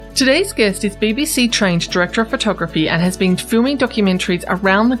Today's guest is BBC-trained director of photography and has been filming documentaries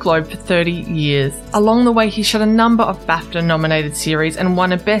around the globe for 30 years. Along the way, he shot a number of BAFTA-nominated series and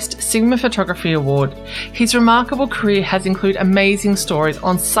won a Best Cinema Photography Award. His remarkable career has included amazing stories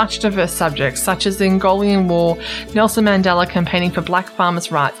on such diverse subjects such as the Angolan War, Nelson Mandela campaigning for black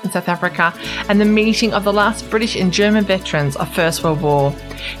farmers' rights in South Africa, and the meeting of the last British and German veterans of First World War.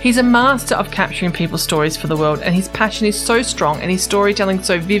 He's a master of capturing people's stories for the world, and his passion is so strong and his storytelling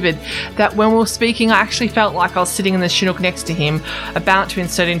so vivid that when we were speaking, I actually felt like I was sitting in the Chinook next to him, about to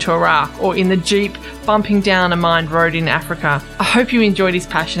insert into Iraq, or in the Jeep bumping down a mined road in Africa. I hope you enjoyed his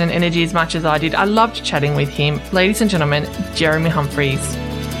passion and energy as much as I did. I loved chatting with him. Ladies and gentlemen, Jeremy Humphreys.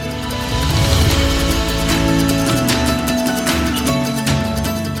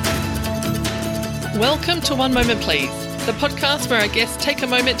 Welcome to One Moment Please, the podcast where our guests take a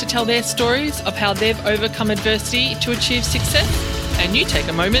moment to tell their stories of how they've overcome adversity to achieve success, and you take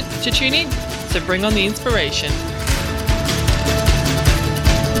a moment to tune in. So bring on the inspiration.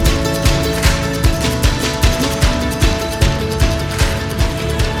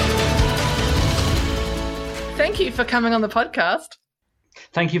 Thank you for coming on the podcast.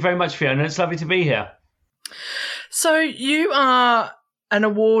 Thank you very much, Fiona. It's lovely to be here. So you are an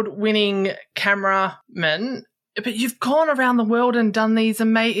award-winning cameraman, but you've gone around the world and done these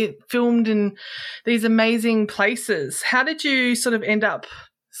filmed in these amazing places. How did you sort of end up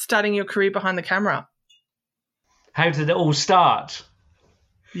starting your career behind the camera? How did it all start?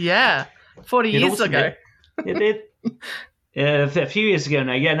 Yeah, 40 years ago. It did. A few years ago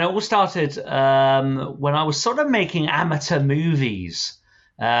now. Yeah, no, it all started when I was sort of making amateur movies.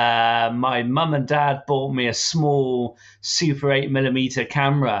 My mum and dad bought me a small Super 8mm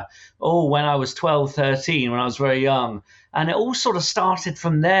camera, when I was 12, 13, when I was very young. And it all sort of started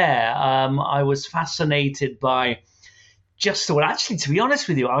from there. I was fascinated by actually, to be honest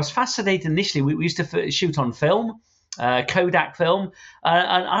with you, I was fascinated initially. We used to shoot on film, Kodak film.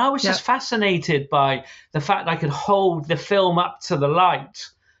 And I was just fascinated by the fact I could hold the film up to the light.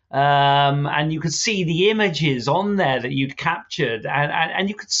 And you could see the images on there that you'd captured, and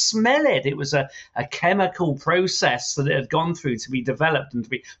you could smell it. It was a chemical process that it had gone through to be developed and to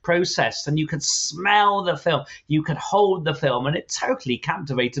be processed, and you could smell the film, you could hold the film, and it totally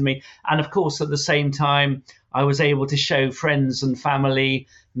captivated me. And of course, at the same time, I was able to show friends and family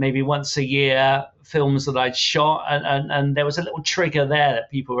maybe once a year films that I'd shot, and there was a little trigger there that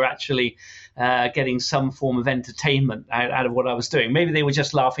people were actually getting some form of entertainment out of what I was doing. Maybe they were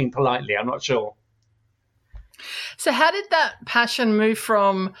just laughing politely. I'm not sure. So how did that passion move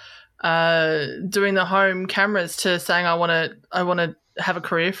from doing the home cameras to saying I want to have a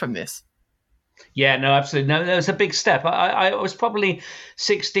career from this? Yeah, no, absolutely. No, that was a big step. I was probably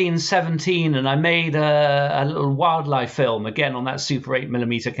 16, 17, and I made a little wildlife film, again, on that Super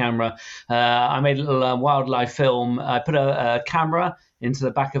 8mm camera. I made a little wildlife film. I put a camera into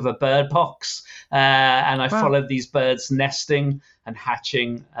the back of a bird box, and I followed these birds nesting and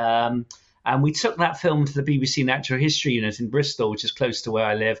hatching. And we took that film to the BBC Natural History Unit in Bristol, which is close to where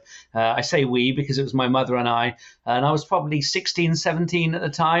I live. I say we because it was my mother and I was probably 16, 17 at the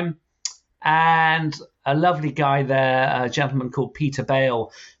time. And a lovely guy there, a gentleman called Peter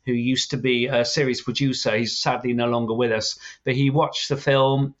Bale, who used to be a series producer. He's sadly no longer with us, but he watched the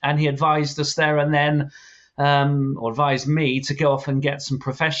film and he advised us there and then, or advised me to go off and get some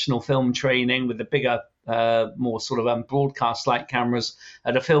professional film training with the bigger, more sort of broadcast-like cameras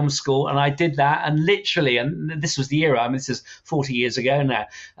at a film school. And I did that, and literally, and this was the era, I mean, this is 40 years ago now,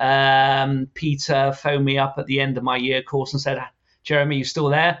 Peter phoned me up at the end of my year course and said, "Jeremy, you still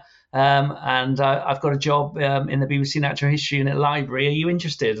there? And I've got a job in the BBC Natural History Unit Library. Are you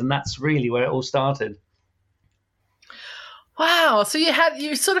interested?" And that's really where it all started. Wow! So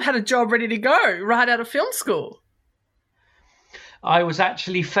you sort of had a job ready to go right out of film school. I was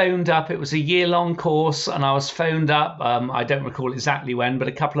actually phoned up. It was a year-long course, and I was phoned up. I don't recall exactly when, but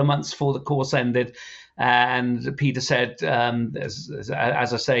a couple of months before the course ended. And Peter said, as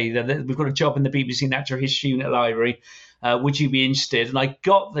I say, we've got a job in the BBC Natural History Unit Library. Would you be interested? And I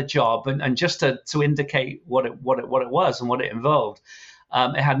got the job, and just to indicate what it was and what it involved,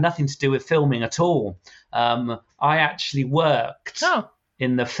 it had nothing to do with filming at all. I actually worked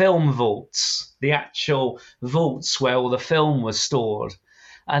in the film vaults, the actual vaults where all the film was stored,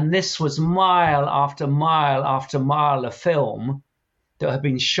 and this was mile after mile after mile of film that have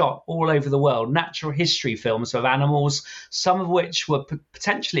been shot all over the world, natural history films of animals, some of which were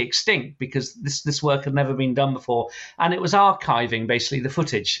potentially extinct because this work had never been done before. And it was archiving, basically, the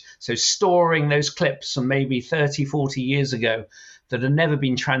footage. So storing those clips from maybe 30, 40 years ago that had never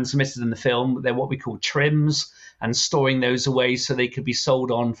been transmitted in the film. They're what we call trims. and storing those away so they could be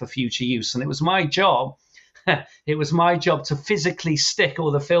sold on for future use. And it was my job. It was my job to physically stick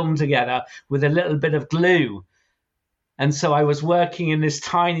all the film together with a little bit of glue. And so I was working in this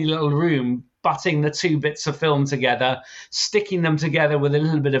tiny little room, butting the two bits of film together, sticking them together with a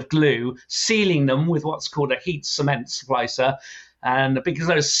little bit of glue, sealing them with what's called a heat cement splicer. And because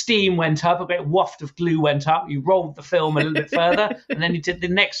those steam went up, a great waft of glue went up, you rolled the film a little bit further, and then you did the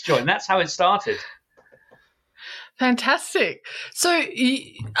next joint. That's how it started. Fantastic. So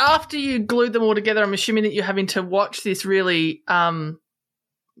after you glued them all together, I'm assuming that you're having to watch this really,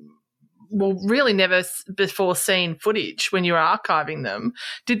 really never before seen footage when you were archiving them.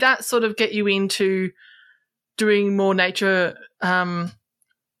 Did that sort of get you into doing more nature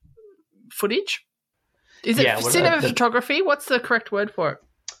footage? Is it cinematography? What's the correct word for it?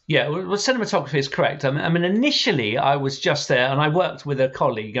 Yeah, well, cinematography is correct. I mean, initially I was just there, and I worked with a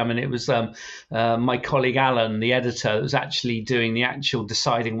colleague. I mean, it was my colleague Alan, the editor, that was actually doing the actual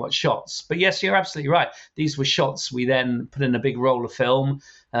deciding what shots. But yes, you're absolutely right. These were shots we then put in a big roll of film,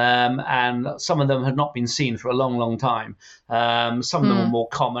 and some of them had not been seen for a long, long time. Some of them were more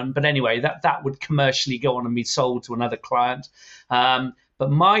common. But anyway, that would commercially go on and be sold to another client. But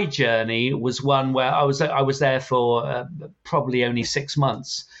my journey was one where I was there for probably only 6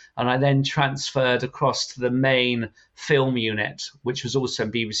 months, and I then transferred across to the main film unit, which was also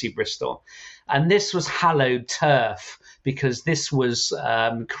in BBC Bristol. And this was hallowed turf, because this was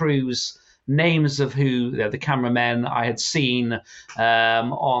crews, names of who the cameramen I had seen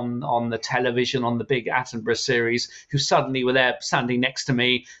on the television, on the big Attenborough series, who suddenly were there standing next to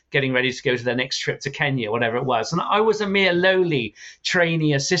me, getting ready to go to their next trip to Kenya, whatever it was. And I was a mere lowly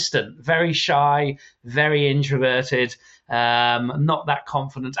trainee assistant, very shy, very introverted, not that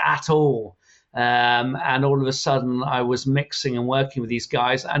confident at all. And all of a sudden I was mixing and working with these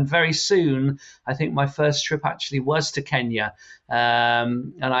guys. And very soon, I think my first trip actually was to Kenya.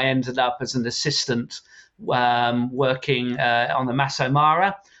 And I ended up as an assistant working on the Masai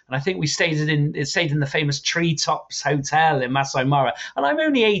Mara. And I think we stayed in the famous Treetops Hotel in Masai Mara. And I'm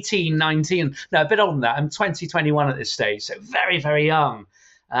only 18, 19, no, a bit older than that. I'm 20, 21 at this stage, so very, very young.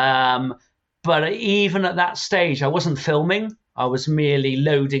 But even at that stage, I wasn't filming. I was merely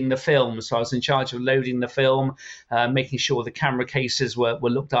loading the film. So I was in charge of loading the film, making sure the camera cases were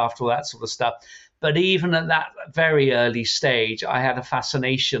looked after, all that sort of stuff. But even at that very early stage, I had a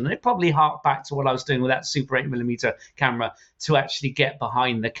fascination, and it probably harked back to what I was doing with that Super 8mm camera, to actually get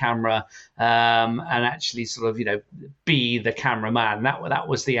behind the camera and actually sort of, be the cameraman. That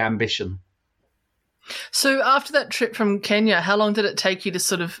was the ambition. So after that trip from Kenya, how long did it take you to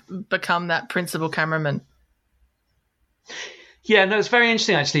sort of become that principal cameraman? Yeah, no, it's very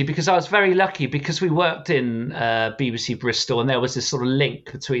interesting, actually, because I was very lucky, because we worked in BBC Bristol, and there was this sort of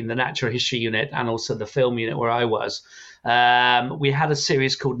link between the natural history unit and also the film unit where I was. We had a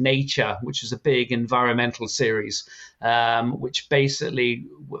series called Nature, which was a big environmental series, which basically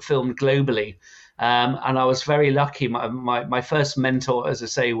filmed globally. And I was very lucky. My first mentor, as I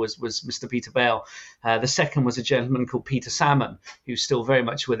say, was Mr. Peter Bale. The second was a gentleman called Peter Salmon, who's still very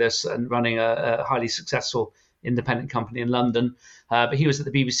much with us and running a highly successful independent company in London. But he was at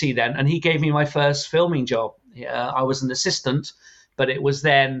the BBC then, and he gave me my first filming job. I was an assistant, but it was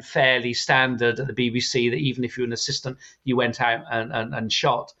then fairly standard at the BBC that even if you were an assistant, you went out and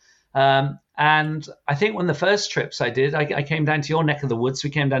shot. And I think one of the first trips I did, I came down to your neck of the woods. We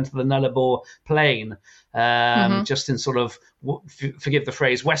came down to the Nullarbor Plain, just in sort of, forgive the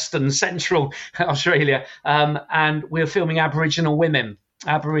phrase, Western Central Australia. And we were filming Aboriginal women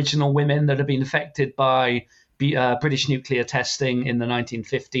that had been affected by British nuclear testing in the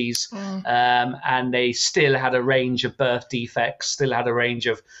 1950s. And they still had a range of birth defects, still had a range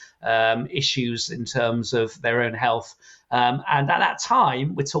of issues in terms of their own health. And at that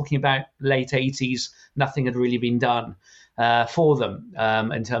time, we're talking about late 80s, nothing had really been done for them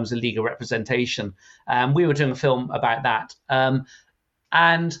in terms of legal representation. We were doing a film about that.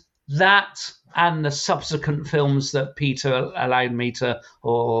 And that and the subsequent films that Peter allowed me to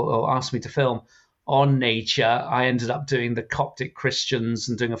or asked me to film on nature, I ended up doing the Coptic Christians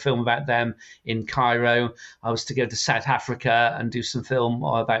and doing a film about them in Cairo. I was to go to South Africa and do some film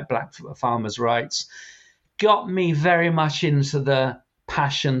about black farmers' rights. Got me very much into the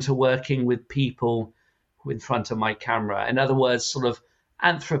passion to working with people in front of my camera. In other words, sort of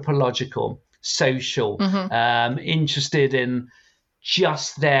anthropological, social, interested in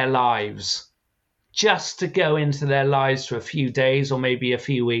just their lives, just to go into their lives for a few days or maybe a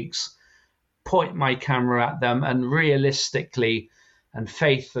few weeks, point my camera at them and realistically and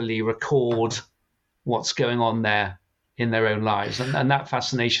faithfully record what's going on there in their own lives. And that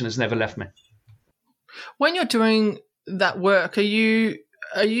fascination has never left me. When you're doing that work, are you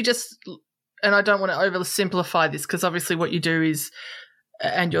just, and I don't want to oversimplify this because obviously what you do is,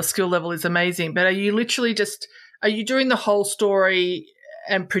 and your skill level is amazing, but are you literally just, are you doing the whole story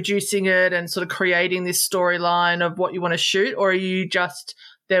and producing it and sort of creating this storyline of what you want to shoot, or are you just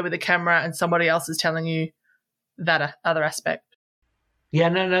there with a camera and somebody else is telling you that other aspect? Yeah,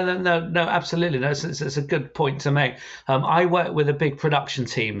 no, absolutely. No, it's a good point to make. I work with a big production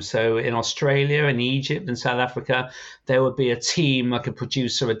team. So in Australia, in Egypt, in South Africa, there would be a team, like a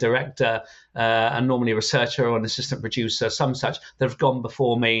producer, a director, and normally a researcher or an assistant producer, some such, that have gone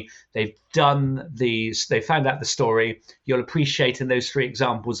before me. They've done these, they found out the story. You'll appreciate in those three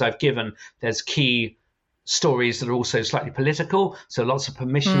examples I've given, there's key stories that are also slightly political, so lots of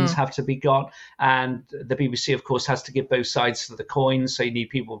permissions have to be got, and the BBC of course has to give both sides to the coin. So you need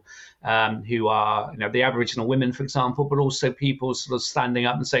people who are, the Aboriginal women, for example, but also people sort of standing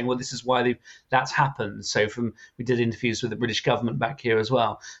up and saying, well, this is why that's happened. So we did interviews with the British government back here as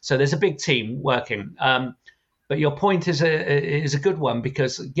well, so there's a big team working. But your point is a good one,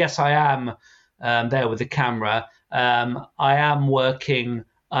 because yes, I am there with the camera. I am working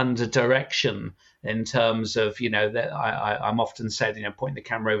under direction, in terms of, that I'm often said, point the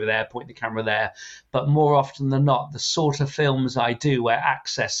camera over there, point the camera there. But more often than not, the sort of films I do where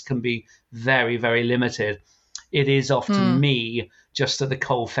access can be very, very limited, it is often me just at the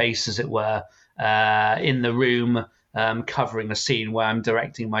cold face, as it were, in the room, covering a scene where I'm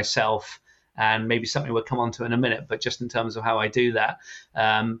directing myself. And maybe something we'll come on to in a minute, but just in terms of how I do that.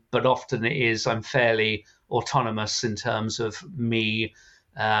 But often I'm fairly autonomous in terms of me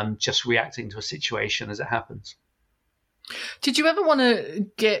just reacting to a situation as it happens. Did you ever want to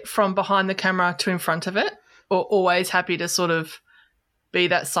get from behind the camera to in front of it, or always happy to sort of be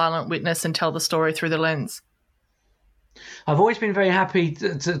that silent witness and tell the story through the lens? I've always been very happy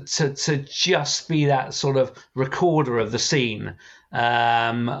to just be that sort of recorder of the scene.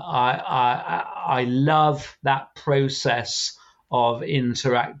 I love that process of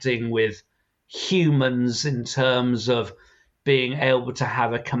interacting with humans in terms of being able to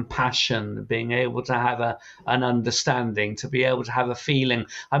have a compassion, being able to have an understanding, to be able to have a feeling.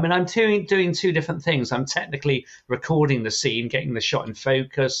 I mean, I'm doing two different things. I'm technically recording the scene, getting the shot in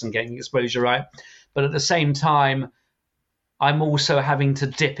focus and getting exposure right. But at the same time, I'm also having to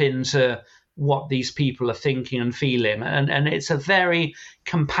dip into what these people are thinking and feeling. And it's a very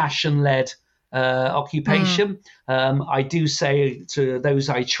compassion-led occupation. I do say to those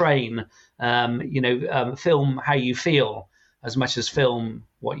I train, film how you feel as much as film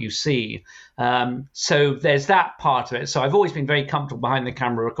what you see. So there's that part of it. So I've always been very comfortable behind the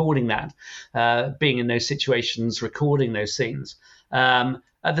camera recording that, being in those situations, recording those scenes.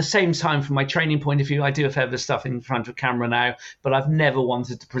 At the same time, from my training point of view, I do a fair bit of stuff in front of camera now, but I've never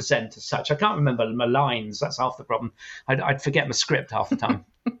wanted to present as such. I can't remember my lines. That's half the problem. I'd forget my script half the time.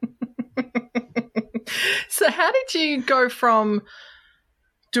 So how did you go from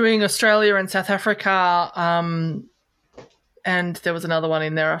doing Australia and South Africa, and there was another one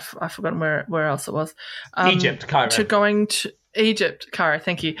in there, I've forgotten where else it was. Egypt, Cairo. To going to Egypt, Cairo,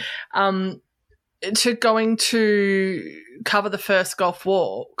 thank you. To going to cover the first Gulf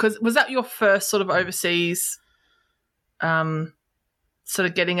War, because was that your first sort of overseas, sort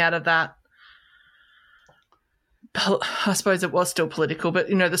of getting out of that? I suppose it was still political, but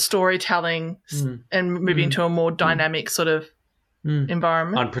the storytelling and moving to a more dynamic sort of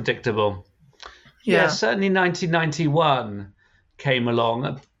environment. Unpredictable. Yeah, certainly 1991 came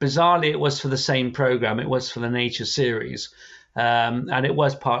along. Bizarrely, it was for the same program. It was for the Nature series. And it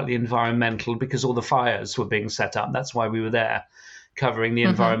was partly environmental because all the fires were being set up. That's why we were there, covering the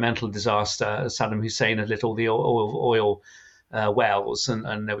environmental disaster. Saddam Hussein had lit all the oil wells,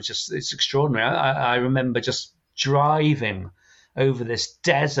 and it was it's extraordinary. I remember just driving over this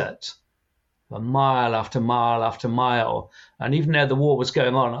desert, mile after mile after mile. And even though the war was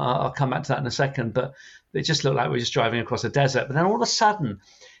going on, I'll come back to that in a second, but it just looked like we were just driving across a desert. But then all of a sudden,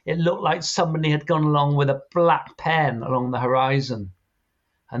 it looked like somebody had gone along with a black pen along the horizon.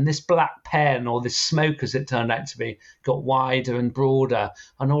 And this black pen, or this smoke as it turned out to be, got wider and broader.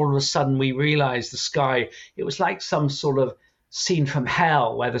 And all of a sudden we realized the sky, it was like some sort of scene from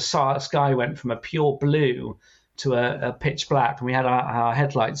hell where the sky went from a pure blue to a pitch black. And we had our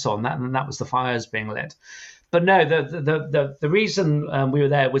headlights on, and that was the fires being lit. But no, the reason we were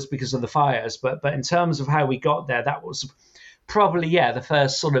there was because of the fires. But in terms of how we got there, that was probably, the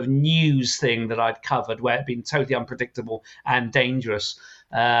first sort of news thing that I'd covered where it'd been totally unpredictable and dangerous.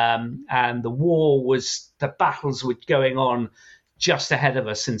 And the battles were going on just ahead of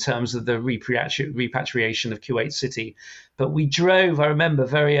us in terms of the repatriation of Kuwait City. But we drove, I remember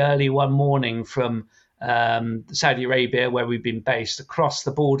very early one morning from Saudi Arabia, where we've been based, across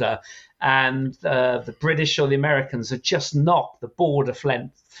the border, and the British or the Americans had just knocked the border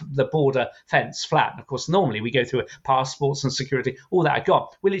fence flat. Of course, normally we go through passports and security, all that I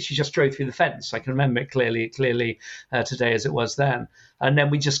got. We literally just drove through the fence. I can remember it clearly today as it was then. And then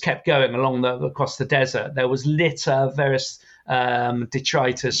we just kept going along across the desert. There was litter, various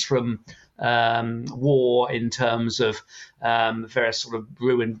detritus from war in terms of various sort of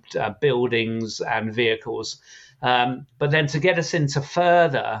ruined buildings and vehicles. But then to get us into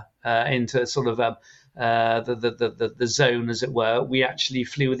further into sort of the zone, as it were, we actually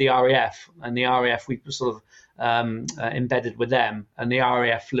flew with the RAF, and the RAF, we were sort of embedded with them, and the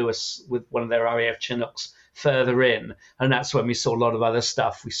RAF flew us with one of their RAF Chinooks further in, and that's when we saw a lot of other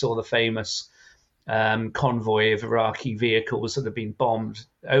stuff. We saw the famous convoy of Iraqi vehicles that had been bombed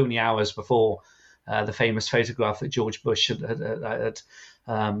only hours before the famous photograph that George Bush had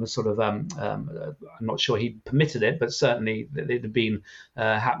I'm not sure he permitted it, but certainly it had been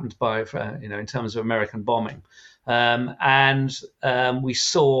happened by, in terms of American bombing. And we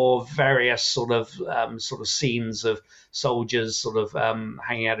saw various sort of scenes of soldiers sort of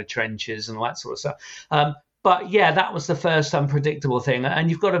hanging out of trenches and all that sort of stuff. But yeah, that was the first unpredictable thing. And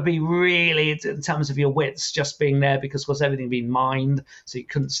you've got to be really, in terms of your wits, just being there because, of course, everything being mined, so you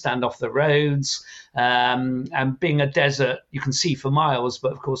couldn't stand off the roads. And being a desert, you can see for miles,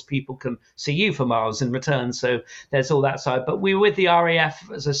 but of course, people can see you for miles in return. So there's all that side. But we were with the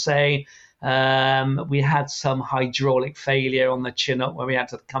RAF, as I say. We had some hydraulic failure on the Chinook where we had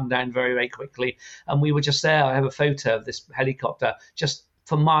to come down very, very quickly. And we were just there. I have a photo of this helicopter just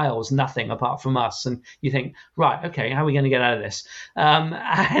for miles, nothing apart from us, and you think, right, okay, how are we going to get out of this?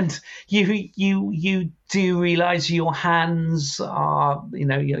 And you do realize your hands are,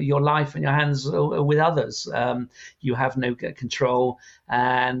 your life and your hands are with others. You have no control,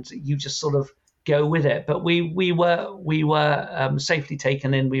 and you just sort of go with it. But we were safely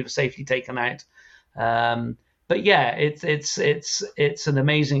taken in, we were safely taken out. But yeah, it's an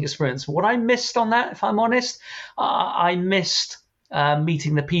amazing experience. What I missed on that, if I'm honest, I missed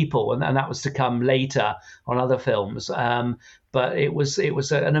meeting the people, and that was to come later on other films. But it was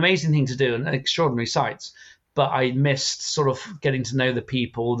an amazing thing to do and extraordinary sights. But I missed sort of getting to know the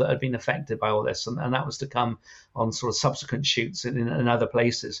people that had been affected by all this, and that was to come on sort of subsequent shoots in other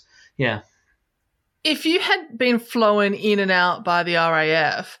places. Yeah. If you had been flown in and out by the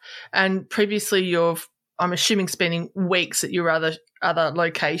RAF, and previously I'm assuming spending weeks at your other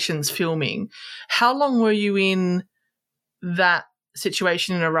locations filming, how long were you in that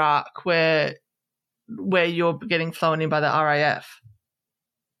situation in Iraq where you're getting flown in by the RAF?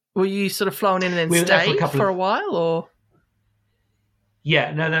 Were you sort of flown in and then stayed for a while, or?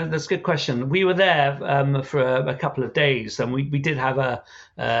 Yeah, no, that's a good question. We were there for a couple of days, and we did have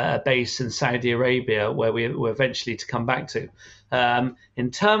a base in Saudi Arabia where we were eventually to come back to.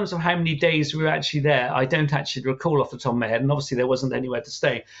 In terms of how many days we were actually there, I don't actually recall off the top of my head, and obviously there wasn't anywhere to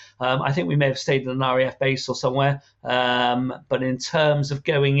stay. I think we may have stayed in an RAF base or somewhere, but in terms of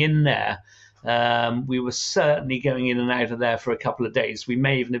going in there, we were certainly going in and out of there for a couple of days. We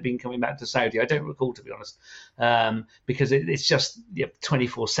may even have been coming back to Saudi. I don't recall, to be honest, because it's just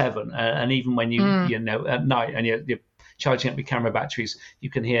 24/7. And even when you at night and you're charging up your camera batteries, you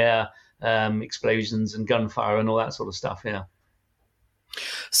can hear explosions and gunfire and all that sort of stuff. Yeah.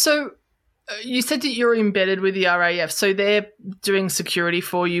 So you said that you're embedded with the RAF. So they're doing security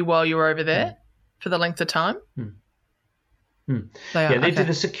for you while you're over there for the length of time? They did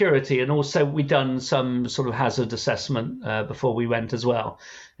the security, and also we done some sort of hazard assessment before we went as well,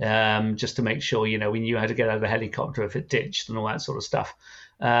 just to make sure we knew how to get out of the helicopter if it ditched and all that sort of stuff.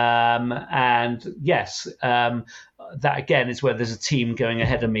 And yes, that again is where there's a team going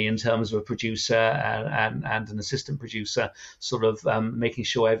ahead of me in terms of a producer and an assistant producer, sort of making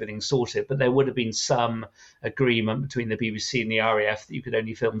sure everything's sorted. But there would have been some agreement between the BBC and the RAF that you could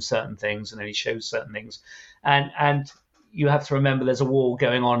only film certain things and only show certain things, and you have to remember there's a war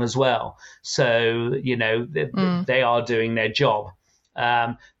going on as well. So, they are doing their job.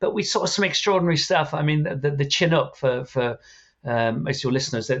 But we saw some extraordinary stuff. I mean, the Chinook, for most of your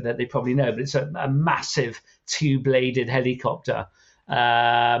listeners, that they probably know, but it's a massive two-bladed helicopter.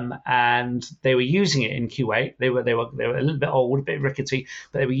 And they were using it in Kuwait. They were a little bit old, a bit rickety,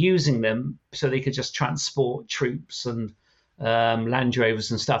 but they were using them so they could just transport troops and Land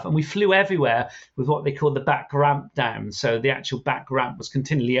Rovers and stuff, and we flew everywhere with what they called the back ramp down. So the actual back ramp was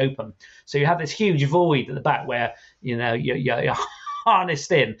continually open. So you have this huge void at the back where you're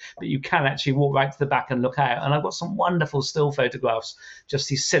harnessed in, but you can actually walk right to the back and look out. And I've got some wonderful still photographs, just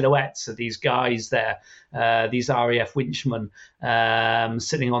these silhouettes of these guys there, these RAF winchmen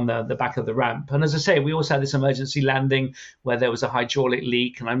sitting on the back of the ramp. And as I say, we also had this emergency landing where there was a hydraulic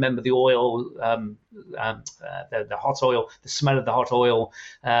leak, and I remember the oil, the hot oil, the smell of the hot oil.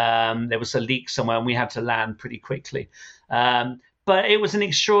 There was a leak somewhere, and we had to land pretty quickly. But it was an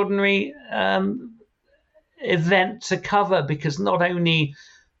extraordinary event to cover, because not only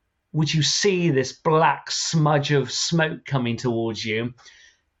would you see this black smudge of smoke coming towards you,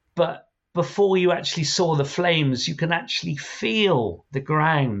 but before you actually saw the flames, you can actually feel the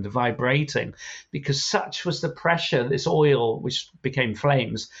ground vibrating, because such was the pressure this oil, which became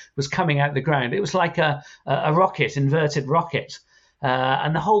flames, was coming out the ground. It was like a rocket, inverted rocket.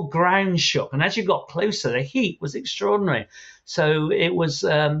 And the whole ground shook. And as you got closer, the heat was extraordinary. So it was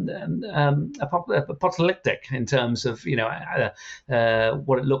apocalyptic in terms of,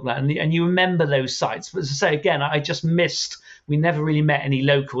 what it looked like. And you remember those sites. But as I say, again, I just missed. We never really met any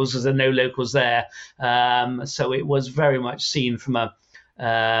locals, as there are no locals there. So it was very much seen from a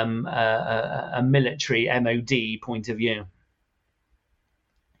military MOD point of view.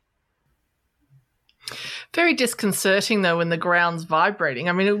 Very disconcerting, though, when the ground's vibrating.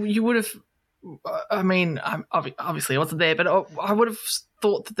 I mean, you would have, obviously I wasn't there, but I would have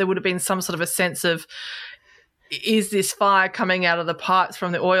thought that there would have been some sort of a sense of, is this fire coming out of the pipes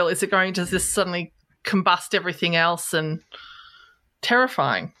from the oil? Is it going to just suddenly combust everything else? And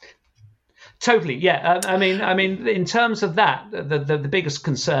terrifying. Totally, yeah. I mean, in terms of that, the biggest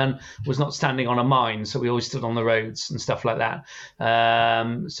concern was not standing on a mine, so we always stood on the roads and stuff like that.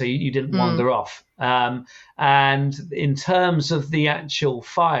 So you didn't wander off. And in terms of the actual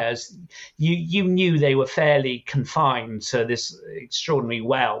fires, you knew they were fairly confined to this extraordinary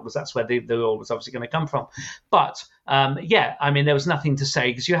well, because that's where the oil was obviously going to come from. But there was nothing to say,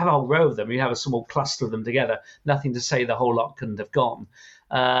 because you have a whole row of them, you have a small cluster of them together. Nothing to say the whole lot couldn't have gone.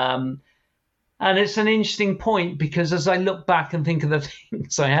 And it's an interesting point, because as I look back and think of the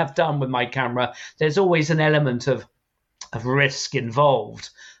things I have done with my camera, there's always an element of risk involved.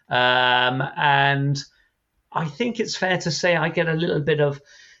 And I think it's fair to say I get a little bit of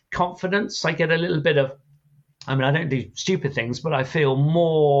confidence. I get a little bit of, I don't do stupid things, but I feel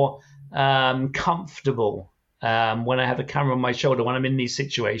more comfortable when I have a camera on my shoulder when I'm in these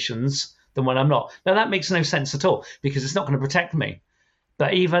situations than when I'm not. Now, that makes no sense at all, because it's not going to protect me.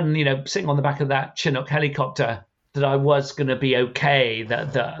 But even, sitting on the back of that Chinook helicopter, that I was going to be okay,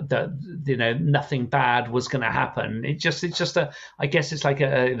 that nothing bad was going to happen. I guess it's like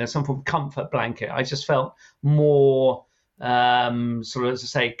some form of comfort blanket. I just felt more sort of, as I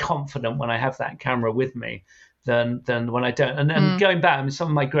say, confident when I have that camera with me than when I don't. And going back, some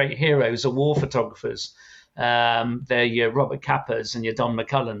of my great heroes are war photographers. They're your Robert Cappers and your Don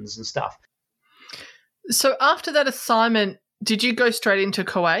McCullens and stuff. So after that assignment, did you go straight into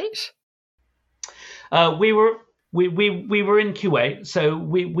Kuwait? We were in Kuwait, so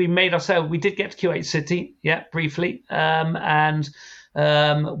we made ourselves. We did get to Kuwait City, briefly, and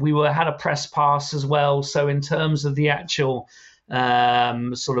we had a press pass as well. So in terms of the actual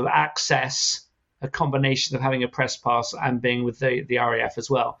sort of access, a combination of having a press pass and being with the RAF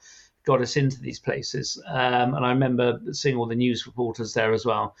as well, got us into these places. And I remember seeing all the news reporters there as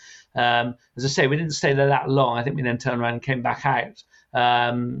well. As I say, we didn't stay there that long. I think we then turned around and came back out.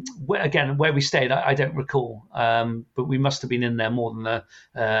 Where we stayed, I don't recall, but we must have been in there more than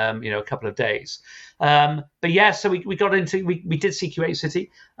a couple of days. So we got into, we did see Kuwait City,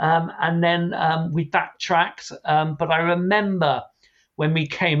 and then we backtracked. But I remember when we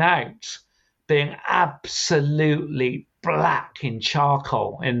came out being absolutely black in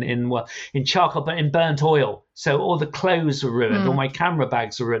charcoal, in charcoal, but in burnt oil. So all the clothes were ruined, all my camera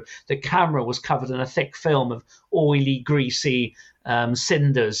bags were ruined. The camera was covered in a thick film of oily, greasy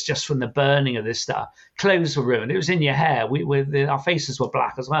cinders just from the burning of this stuff. Clothes were ruined. It was in your hair. Our faces were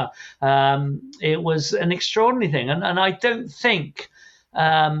black as well. It was an extraordinary thing. And I don't think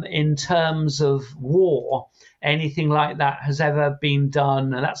in terms of war, anything like that has ever been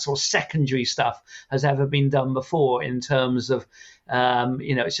done, and that sort of secondary stuff has ever been done before, in terms of,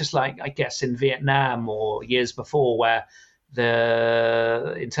 it's just like, I guess, in Vietnam or years before, where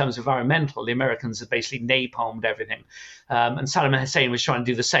in terms of environmental, the Americans had basically napalmed everything. And Saddam Hussein was trying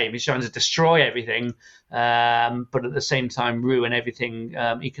to do the same. He's trying to destroy everything, but at the same time ruin everything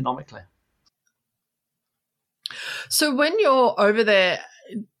economically. So when you're over there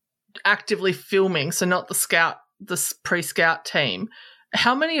actively filming, so not the pre-scout team,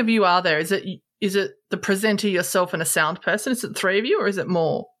 how many of you are there? Is it the presenter, yourself, and a sound person? Is it 3 of you, or is it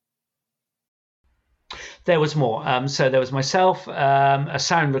more? There was more. So there was myself, a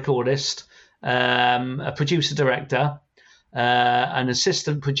sound recordist, a producer director, an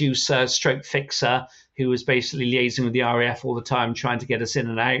assistant producer stroke fixer who was basically liaising with the RAF all the time, trying to get us in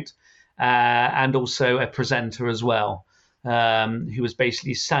and out, and also a presenter as well, who was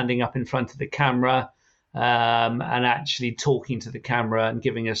basically standing up in front of the camera and actually talking to the camera and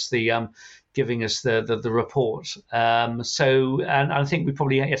giving us the report. So, and I think we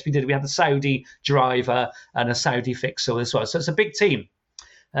probably, yes, we did. We had the Saudi driver and a Saudi fixer as well. So it's a big team.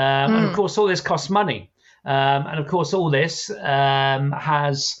 And of course, all this costs money. And of course, all this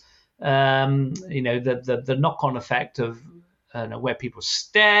has, the knock-on effect of where people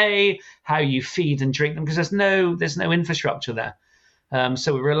stay, how you feed and drink them, because there's no infrastructure there.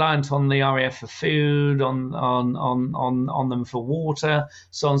 So we're reliant on the RAF for food, on them for water,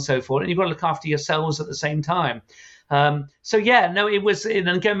 so on and so forth. And you've got to look after yourselves at the same time. It was.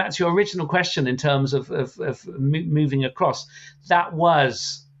 And going back to your original question in terms of moving across, that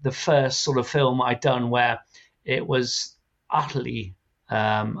was the first sort of film I'd done where it was utterly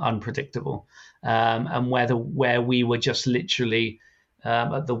unpredictable, and where we were just literally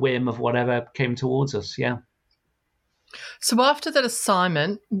at the whim of whatever came towards us. Yeah. So after that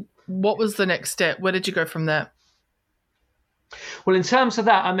assignment, what was the next step? Where did you go from there? Well, in terms of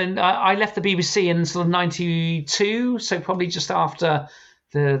that, I mean, I left the BBC in sort of 92, so probably just after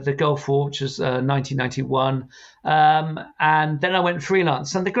the Gulf War, which was 1991. And then I went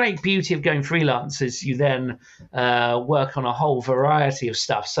freelance. And the great beauty of going freelance is you then work on a whole variety of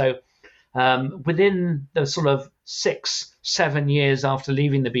stuff. So within the sort of 6-7 years after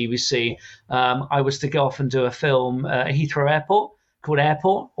leaving the BBC, I was to go off and do a film at Heathrow Airport called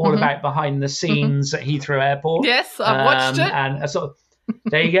Airport, all about behind the scenes at Heathrow Airport. Yes, I've watched it. And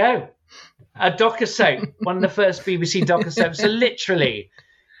there you go. A docu-soap, one of the first BBC docu-soaps. So literally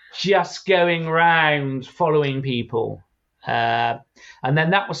just going round following people. And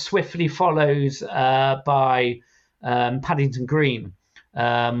then that was swiftly followed by Paddington Green,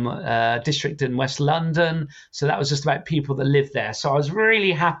 district in West London. So that was just about people that lived there. So I was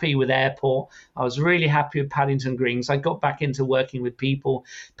really happy with Airport. I was really happy with Paddington Green. So I got back into working with people.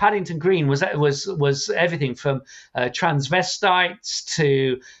 Paddington Green was everything from transvestites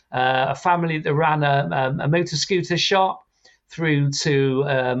to a family that ran a motor scooter shop, through to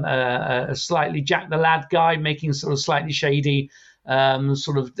a slightly Jack the Lad guy making sort of slightly shady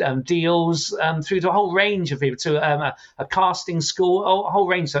deals, through to a whole range of people, to a casting school, a whole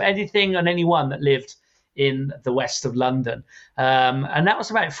range. So anything and anyone that lived in the west of London. And that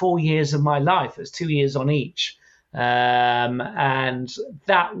was about 4 years of my life. It was 2 years on each. And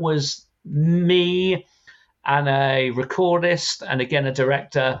that was me and a recordist and again a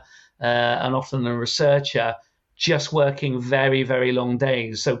director and often a researcher, just working very, very long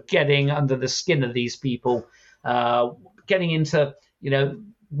days. So getting under the skin of these people, getting into,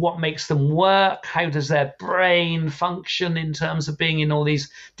 what makes them work, how does their brain function in terms of being in all these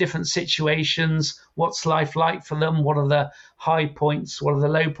different situations, what's life like for them, what are the high points, what are the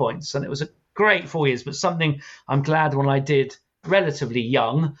low points. And it was a great 4 years, but something I'm glad when I did relatively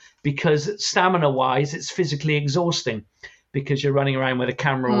young, because stamina-wise, it's physically exhausting because you're running around with a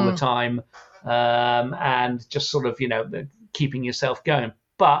camera all the time, and just sort of, keeping yourself going.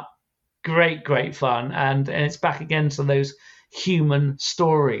 But great fun. And it's back again to those human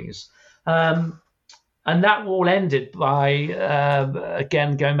stories. And that all ended by,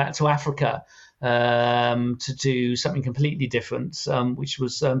 again, going back to Africa to do something completely different, which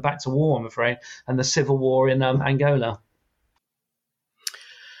was back to war, I'm afraid, and the civil war in Angola.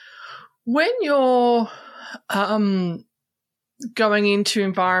 When you're going into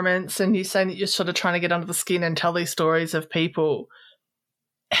environments and you're saying that you're sort of trying to get under the skin and tell these stories of people,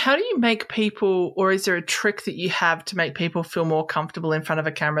 how do you make people, or is there a trick that you have to make people feel more comfortable in front of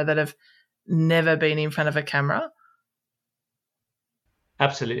a camera that have never been in front of a camera?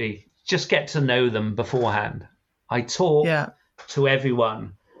 Absolutely. Just get to know them beforehand. I talk to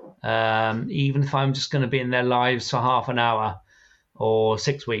everyone, even if I'm just going to be in their lives for half an hour or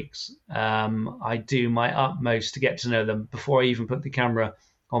 6 weeks. I do my utmost to get to know them before I even put the camera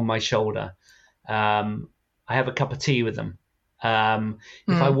on my shoulder. I have a cup of tea with them.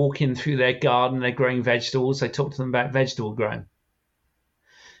 If I walk in through their garden, they're growing vegetables, I talk to them about vegetable growing.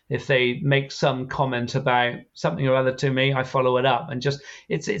 If they make some comment about something or other to me, I follow it up. And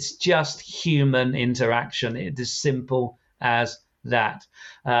it's just human interaction. It is simple as that.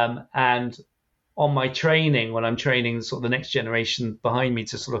 And on my training, when I'm training sort of the next generation behind me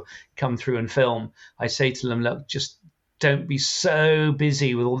to sort of come through and film, I say to them, look, just don't be so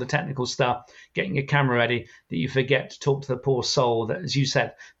busy with all the technical stuff, getting your camera ready, that you forget to talk to the poor soul that, as you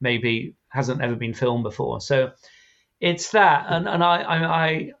said, maybe hasn't ever been filmed before. So it's that, and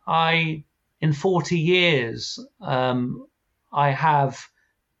I in 40 years, I have,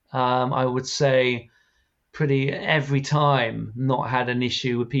 I would say, pretty every time not had an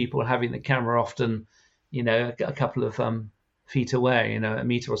issue with people having the camera often, a couple of feet away, a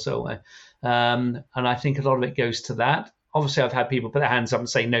meter or so away. And I think a lot of it goes to that. Obviously, I've had people put their hands up and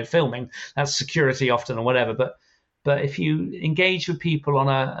say no filming. That's security often or whatever. But if you engage with people on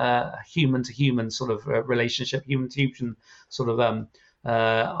a human to human sort of relationship, human to human sort of,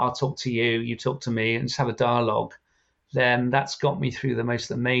 I'll talk to you, you talk to me, and just have a dialogue, then that's got me through the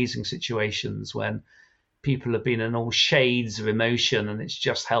most amazing situations when people have been in all shades of emotion, and it's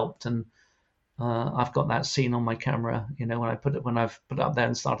just helped. And I've got that scene on my camera, when I've put it up there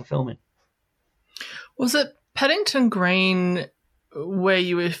and started filming. Was it Paddington Green where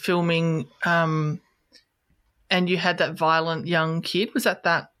you were filming and you had that violent young kid? Was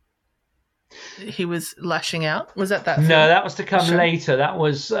that he was lashing out? Was that film? No, that was to come later. That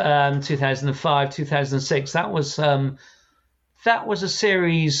was 2005, 2006. That was a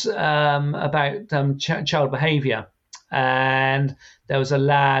series about child behaviour. And there was a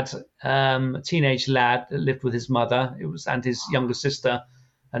lad, a teenage lad that lived with his mother. And his younger sister,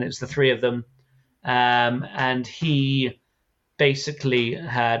 and it was the three of them. And he basically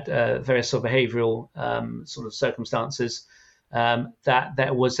had various sort of behavioural sort of circumstances. That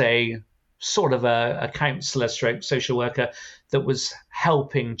there was a sort of a counsellor stroke social worker that was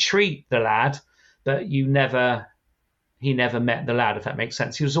helping treat the lad, but he never met the lad, if that makes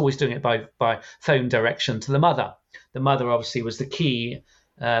sense. He was always doing it by phone direction to the mother. The mother obviously was the key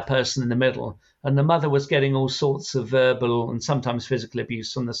person in the middle, and the mother was getting all sorts of verbal and sometimes physical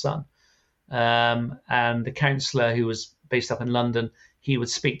abuse from the son. And the counsellor, who was based up in London, he would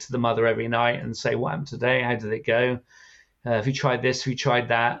speak to the mother every night and say, what happened today? How did it go? Have you tried this? Have you tried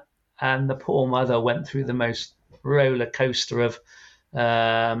that? And the poor mother went through the most roller coaster of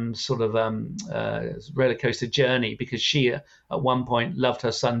roller coaster journey, because she at one point loved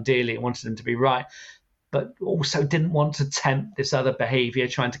her son dearly and wanted him to be right, but also didn't want to tempt this other behavior,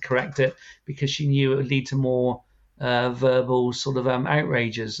 trying to correct it, because she knew it would lead to more verbal sort of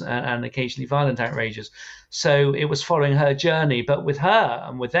outrages and occasionally violent outrages. So it was following her journey. But with her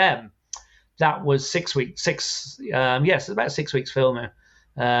and with them, that was 6 weeks, about 6 weeks filming,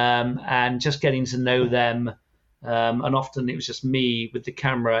 and just getting to know them. And often it was just me with the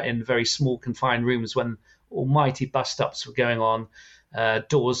camera in very small confined rooms when almighty bust-ups were going on.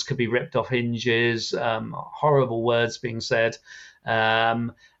 Doors could be ripped off hinges, horrible words being said.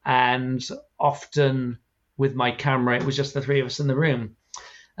 And often with my camera, it was just the three of us in the room.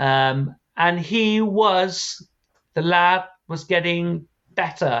 And the lad was getting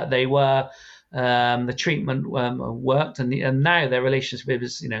better. They were, the treatment worked, and now their relationship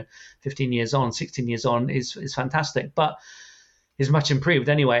is, 15 years on, 16 years on is fantastic, but is much improved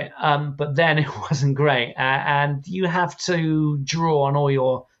anyway. But then it wasn't great. And you have to draw on all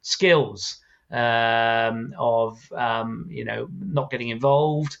your skills of not getting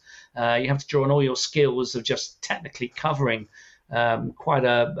involved. You have to draw on all your skills of just technically covering quite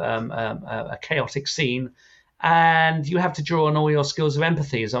a chaotic scene. And you have to draw on all your skills of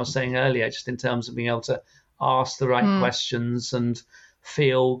empathy, as I was saying earlier, just in terms of being able to ask the right questions and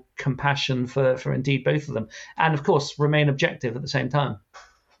feel compassion for indeed both of them. And, of course, remain objective at the same time.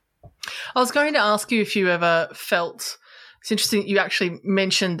 I was going to ask you if you ever felt... It's interesting you actually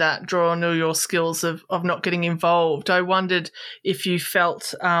mentioned that, draw on all your skills of not getting involved. I wondered if you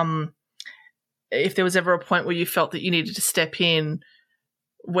felt... if there was ever a point where you felt that you needed to step in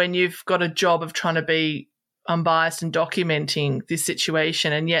when you've got a job of trying to be unbiased and documenting this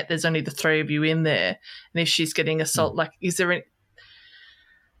situation, and yet there's only the three of you in there, and if she's getting assault, like, is there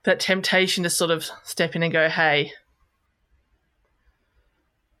that temptation to sort of step in and go, hey?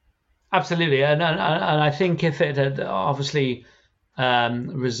 Absolutely, and I think if it had obviously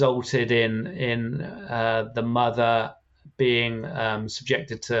resulted in the mother being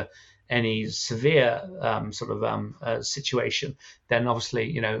subjected to any severe situation, then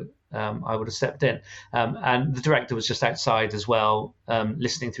obviously, I would have stepped in. And the director was just outside as well,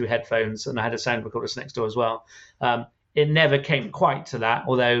 listening through headphones, and I had a sound recorder next door as well. It never came quite to that,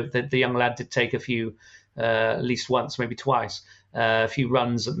 although the young lad did take a few, at least once, maybe twice, a few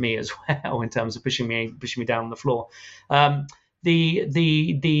runs at me as well in terms of pushing me down on the floor.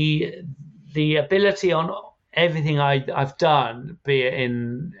 The ability on everything I've done, be it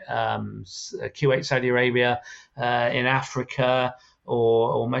in Kuwait, Saudi Arabia, in Africa,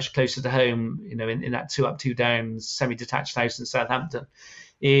 or much closer to home, in that 2 up, 2 down semi-detached house in Southampton,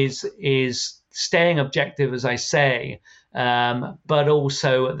 is staying objective, as I say, but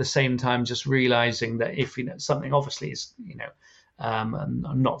also at the same time just realizing that if something obviously is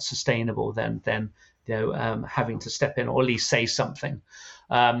not sustainable, then having to step in or at least say something.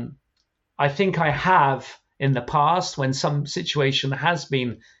 I think I have in the past, when some situation has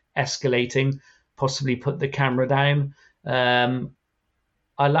been escalating, possibly put the camera down.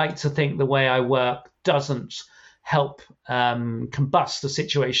 I like to think the way I work doesn't help combust the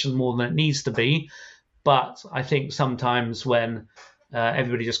situation more than it needs to be. But I think sometimes when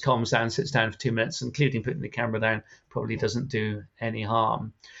everybody just calms down, sits down for 2 minutes, including putting the camera down, probably doesn't do any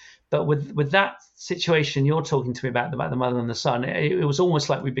harm. But with that situation you're talking to me about the mother and the son, it was almost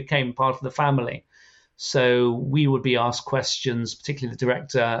like we became part of the family. So we would be asked questions, particularly the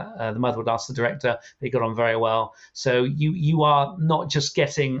director. The mother would ask the director. They got on very well. So you are not just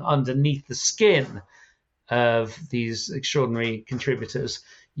getting underneath the skin of these extraordinary contributors.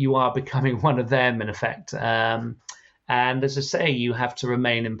 You are becoming one of them, in effect. And as I say, you have to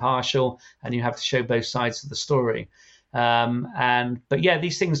remain impartial and you have to show both sides of the story. But yeah,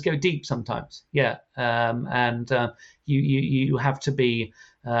 these things go deep sometimes. Yeah. You have to be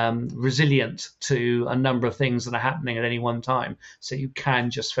resilient to a number of things that are happening at any one time. So you can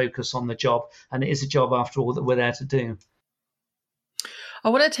just focus on the job. And it is a job, after all, that we're there to do. I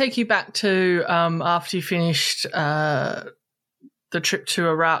want to take you back to after you finished the trip to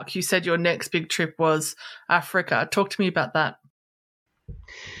Iraq. You said your next big trip was Africa. Talk to me about that.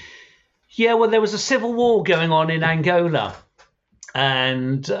 Yeah, well, there was a civil war going on in Angola.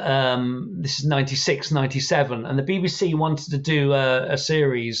 And this is 96, 97. And the BBC wanted to do a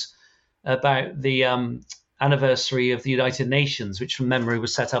series about the anniversary of the United Nations, which from memory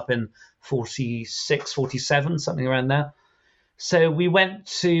was set up in 46, 47, something around there. So we went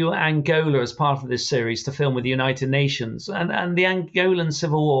to Angola as part of this series to film with the United Nations. And the Angolan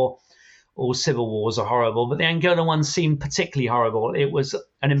Civil War, all civil wars are horrible, but the Angolan one seemed particularly horrible. It was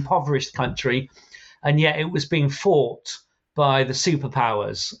an impoverished country, and yet it was being fought by the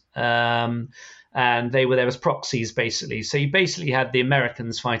superpowers. And they were there as proxies, basically. So you basically had the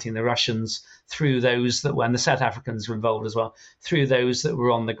Americans fighting the Russians through those that were, and the South Africans were involved as well, through those that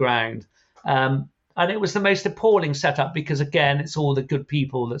were on the ground. And it was the most appalling setup because, again, it's all the good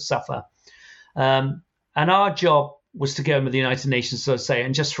people that suffer. And our job was to go in with the United Nations, so to say,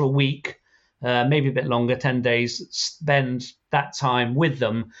 and just for a week, maybe a bit longer, 10 days, spend that time with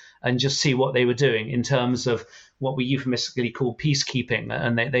them and just see what they were doing in terms of what we euphemistically call peacekeeping.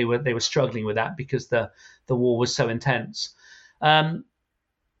 And they were struggling with that because the war was so intense. But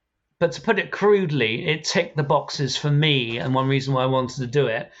to put it crudely, it ticked the boxes for me. And one reason why I wanted to do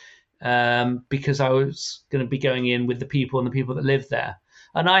it, because I was going to be going in with the people and the people that live there.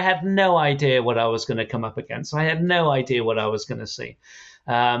 And I had no idea what I was going to come up against. I had no idea what I was going to see.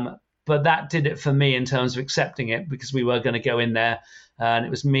 But that did it for me in terms of accepting it, because we were going to go in there. And it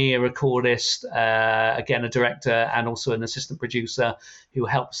was me, a recordist, again, a director, and also an assistant producer who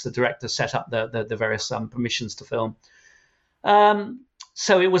helps the director set up the various permissions to film.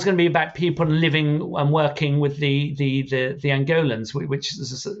 So it was going to be about people living and working with the Angolans, which,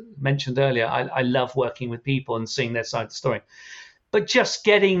 as I mentioned earlier, I love working with people and seeing their side of the story. But just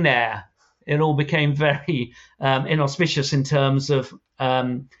getting there, it all became very inauspicious in terms of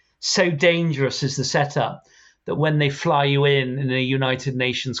so dangerous is the setup that when they fly you in a United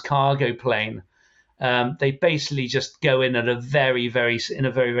Nations cargo plane, they basically just go in at a very, very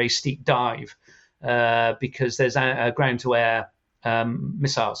steep dive because there's a ground-to-air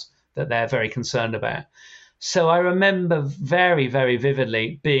missiles that they're very concerned about. So I remember very, very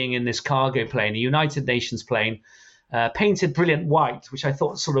vividly being in this cargo plane, a United Nations plane, painted brilliant white, which I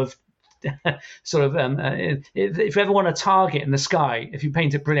thought if you ever want a target in the sky, if you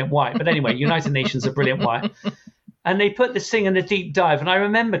paint it brilliant white. But anyway, United Nations are brilliant white. And they put this thing in a deep dive. And I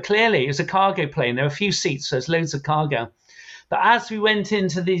remember clearly it was a cargo plane. There were a few seats, so there's loads of cargo. But as we went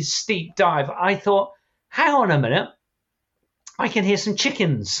into this steep dive, I thought, hang on a minute, I can hear some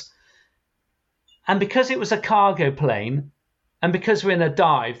chickens. And because it was a cargo plane, and because we're in a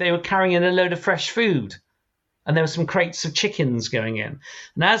dive, they were carrying in a load of fresh food. And there were some crates of chickens going in.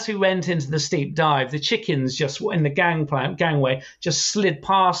 And as we went into the steep dive, the chickens just in the gangway just slid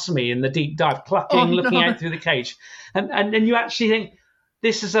past me in the deep dive, clucking, looking out through the cage. And you actually think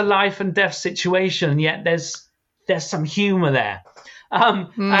this is a life and death situation, and yet there's some humour there.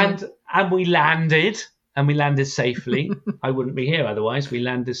 And we landed, and we landed safely. I wouldn't be here otherwise. We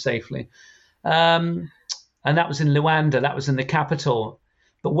landed safely. And that was in Luanda. That was in the capital.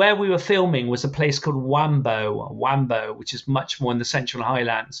 But where we were filming was a place called Wambo, which is much more in the Central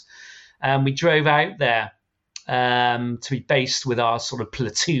Highlands. And we drove out there to be based with our sort of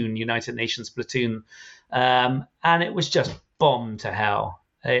platoon, United Nations platoon. And it was just bombed to hell.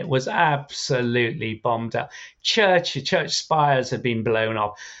 It was absolutely bombed out. Church spires had been blown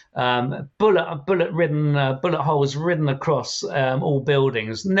off. Bullet holes ridden across all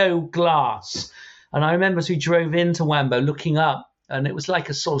buildings. No glass. And I remember as we drove into Wambo, looking up, and it was like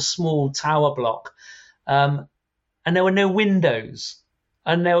a sort of small tower block, and there were no windows,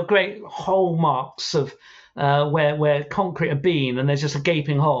 and there were great hole marks of where concrete had been, and there's just a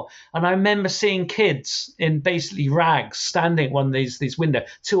gaping hole. And I remember seeing kids in basically rags standing at one of these windows,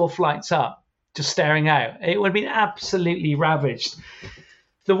 2 or flights up, just staring out. It would have been absolutely ravaged.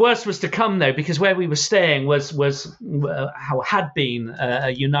 The worst was to come, though, because where we were staying had been a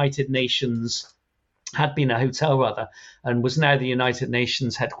United Nations, had been a hotel rather, and was now the United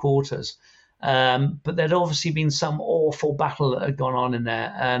Nations headquarters. But there'd obviously been some awful battle that had gone on in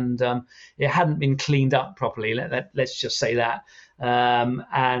there, and it hadn't been cleaned up properly. Let's just say that.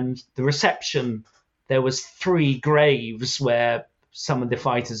 And the reception, there was 3 graves where some of the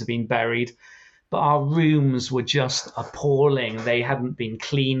fighters had been buried, but our rooms were just appalling. They hadn't been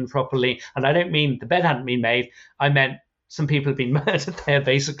cleaned properly, and I don't mean the bed hadn't been made. I meant some people had been murdered there,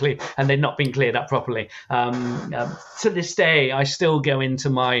 basically, and they'd not been cleared up properly. To this day, I still go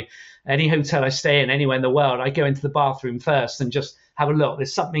into any hotel I stay in anywhere in the world, I go into the bathroom first and just have a look.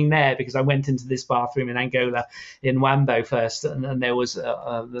 There's something there because I went into this bathroom in Angola, in Wambo first, and there were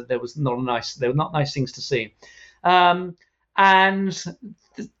not nice things to see. And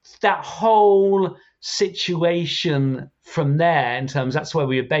that whole situation from there, in terms, that's where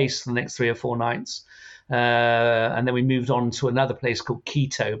we were based for the next 3 or 4 nights. And then we moved on to another place called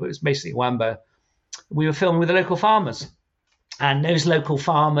Quito, but it was basically Wambo. We were filming with the local farmers. And those local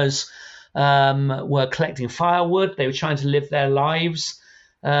farmers were collecting firewood. They were trying to live their lives.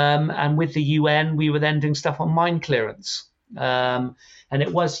 And with the UN, we were then doing stuff on mine clearance. And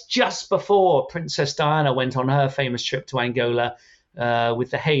it was just before Princess Diana went on her famous trip to Angola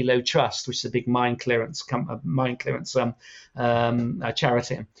with the Halo Trust, which is a big mine clearance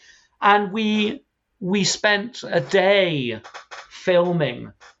charity. And we spent a day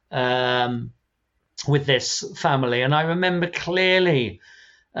filming with this family, and I remember clearly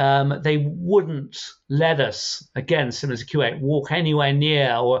they wouldn't let us, again, similar to Kuwait, walk anywhere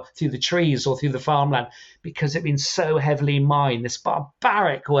near or through the trees or through the farmland because it'd been so heavily mined, this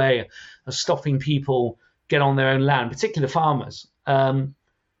barbaric way of stopping people get on their own land, particularly the farmers.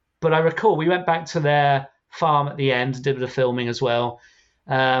 But I recall we went back to their farm at the end, did a bit of filming as well.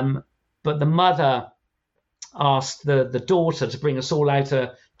 But the mother asked the daughter to bring us all out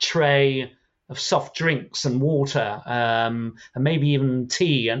a tray of soft drinks and water, and maybe even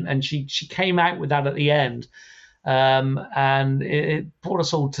tea, and she came out with that at the end, and it brought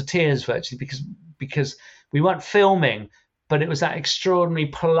us all to tears virtually because we weren't filming, but it was that extraordinary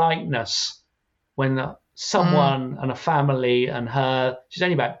politeness when someone and a family and her, she's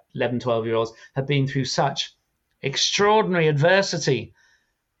only about 11, 12 year olds, had been through such extraordinary adversity,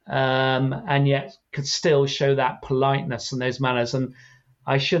 and yet could still show that politeness and those manners. And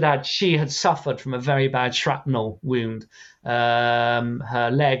I should add, she had suffered from a very bad shrapnel wound. One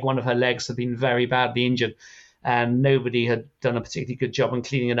of her legs had been very badly injured, and nobody had done a particularly good job on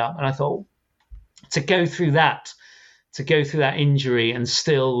cleaning it up. And I thought, to go through that injury and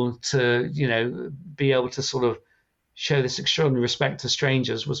still to, be able to sort of show this extraordinary respect to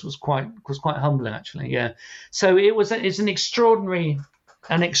strangers was quite humbling, actually. Yeah. So it's an extraordinary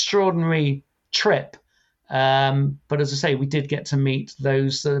trip. But as I say, we did get to meet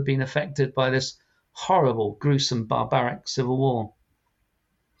those that have been affected by this horrible, gruesome, barbaric civil war.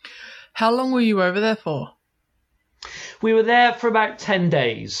 How long were you over there for? We were there for about 10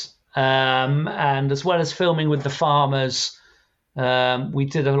 days. And as well as filming with the farmers, we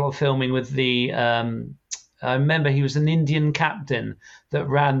did a lot of filming with I remember he was an Indian captain that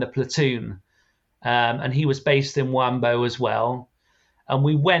ran the platoon. And he was based in Wambo as well. And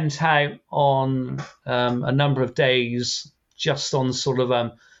we went out on a number of days just on sort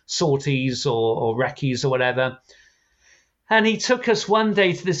of sorties or recce's or whatever. And he took us one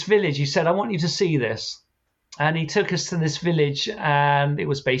day to this village. He said, I want you to see this. And he took us to this village, and it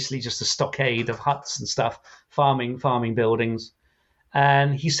was basically just a stockade of huts and stuff, farming buildings.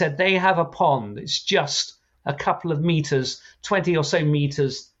 And he said, they have a pond. It's just a couple of meters, 20 or so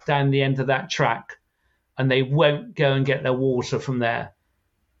meters down the end of that track. And they won't go and get their water from there.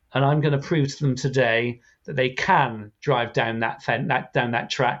 And I'm going to prove to them today that they can drive down that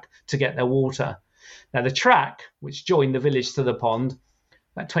track to get their water. Now, the track, which joined the village to the pond,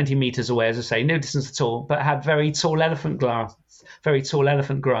 about 20 meters away, as I say, no distance at all, but had very tall elephant grass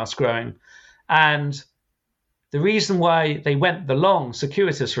growing. And the reason why they went the long,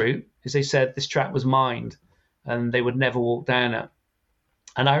 circuitous route is they said this track was mined and they would never walk down it.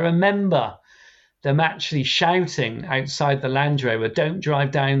 And I remember them actually shouting outside the Land Rover, "Don't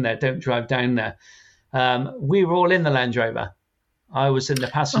drive down there, don't drive down there." We were all in the Land Rover. I was in the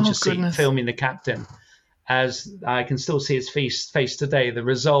passenger seat filming the captain, as I can still see his face today, the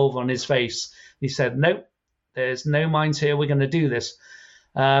resolve on his face. He said, "Nope, there's no mines here, we're going to do this."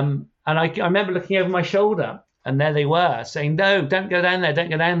 And I remember looking over my shoulder, and there they were saying, "No, don't go down there, don't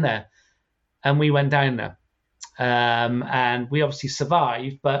go down there." And we went down there. And we obviously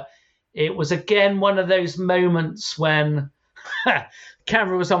survived, but it was again one of those moments when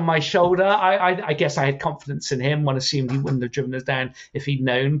camera was on my shoulder. I guess I had confidence in him. One assumed he wouldn't have driven us down if he'd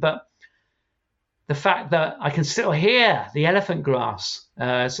known, but the fact that I can still hear the elephant grass,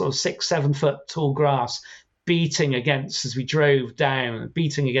 sort of 6-7 foot tall grass, beating against as we drove down,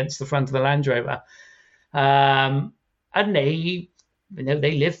 beating against the front of the Land Rover, and they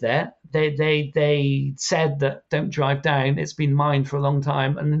live there. They said that don't drive down. It's been mined for a long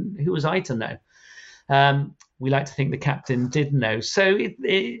time, and who was I to know? We like to think the captain did know. So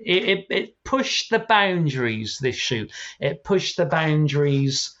it pushed the boundaries. This shoot, it pushed the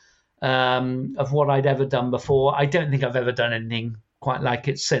boundaries of what I'd ever done before. I don't think I've ever done anything quite like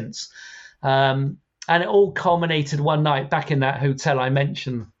it since. And it all culminated one night back in that hotel I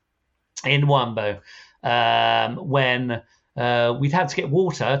mentioned in Wambo, when we'd had to get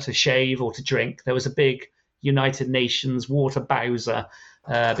water to shave or to drink. There was a big United Nations water bowser,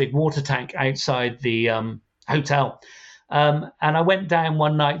 big water tank outside the hotel. And I went down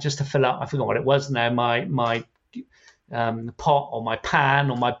one night just to fill up, I forgot what it was now, my pot or my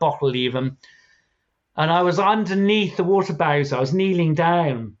pan or my bottle even. And I was underneath the water bowser. I was kneeling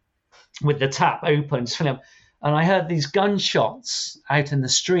down with the tap open, just filling up. And I heard these gunshots out in the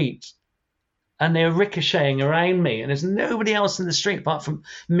street. And they were ricocheting around me. And there's nobody else in the street apart from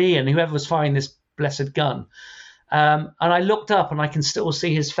me and whoever was firing this blessed gun. And I looked up and I can still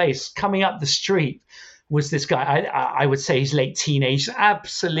see his face. Coming up the street was this guy. I would say he's late teenage,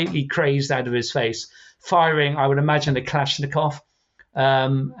 absolutely crazed out of his face, firing, I would imagine, a Kalashnikov,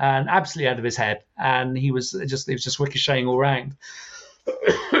 and absolutely out of his head. And it was just ricocheting all around.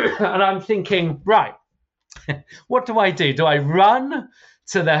 And I'm thinking, right, what do I do? Do I run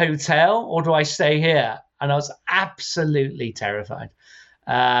to the hotel or do I stay here? And I was absolutely terrified.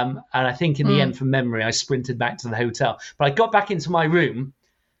 And I think in the end, from memory, I sprinted back to the hotel. But I got back into my room,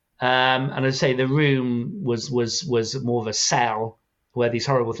 and I'd say the room was more of a cell where these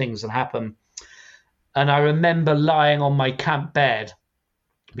horrible things had happened. And I remember lying on my camp bed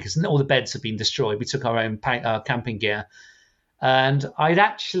because all the beds had been destroyed. We took our own camping gear. And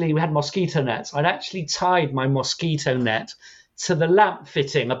we had mosquito nets. I'd actually tied my mosquito net to the lamp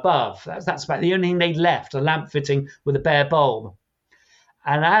fitting above. That's about the only thing they'd left, a lamp fitting with a bare bulb.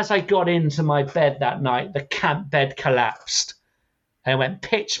 And as I got into my bed that night, the camp bed collapsed. And it went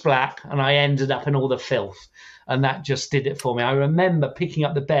pitch black, and I ended up in all the filth. And that just did it for me. I remember picking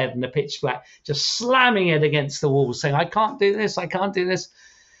up the bed in the pitch black, just slamming it against the wall, saying, "I can't do this, I can't do this."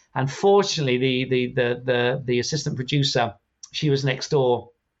 And fortunately, the assistant producer, she was next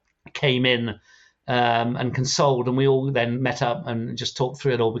door, came in and consoled, and we all then met up and just talked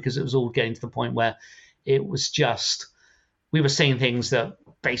through it all, because it was all getting to the point where it was just, we were seeing things that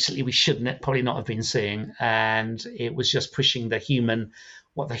basically we shouldn't probably not have been seeing, and it was just pushing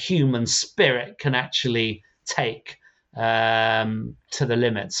what the human spirit can actually take to the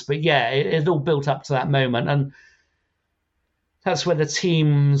limits. But yeah, it all built up to that moment, and that's where the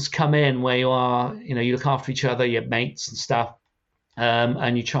teams come in, where you look after each other, your mates and stuff.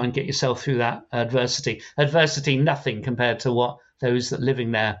 And you try and get yourself through that adversity. Adversity, nothing compared to what those that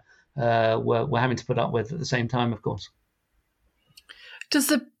living there were having to put up with at the same time, of course. Does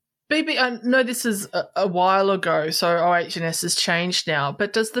the BBC, I know this is a while ago, so OH&S has changed now,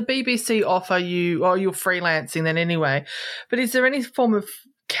 but does the BBC offer you, or you're freelancing then anyway, but is there any form of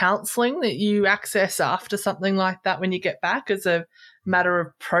counselling that you access after something like that when you get back, as a matter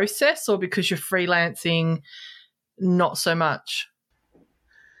of process, or because you're freelancing, not so much?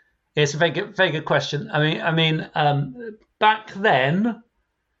 It's a very good question. I mean, back then,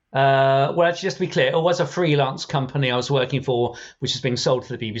 well, actually, just to be clear, it was a freelance company I was working for, which is being sold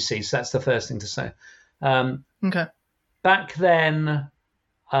to the BBC. So that's the first thing to say. Okay. Back then,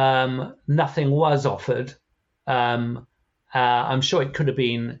 nothing was offered. I'm sure it could have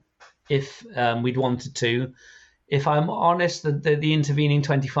been if we'd wanted to. If I'm honest, the intervening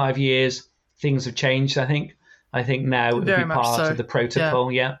 25 years, things have changed, I think. I think now it would be part of the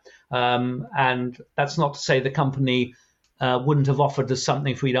protocol, yeah. And that's not to say the company wouldn't have offered us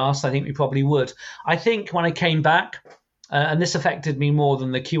something if we'd asked. I think we probably would. I think when I came back, and this affected me more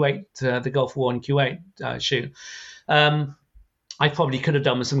than the Kuwait, the Gulf War and Kuwait shoot. I probably could have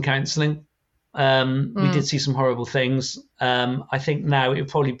done with some counselling. We did see some horrible things. I think now it would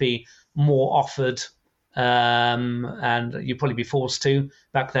probably be more offered, and you'd probably be forced to.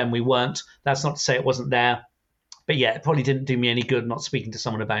 Back then we weren't. That's not to say it wasn't there. But yeah, it probably didn't do me any good not speaking to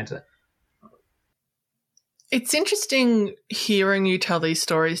someone about it. It's interesting hearing you tell these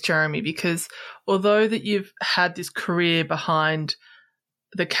stories, Jeremy, because although that you've had this career behind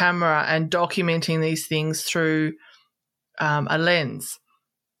the camera and documenting these things through a lens,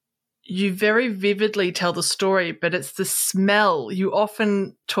 you very vividly tell the story, but it's the smell. You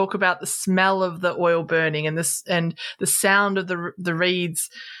often talk about the smell of the oil burning and the sound of the reeds,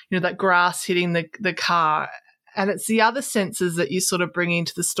 that grass hitting the car. And it's the other senses that you sort of bring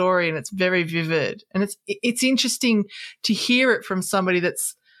into the story, and it's very vivid. And it's interesting to hear it from somebody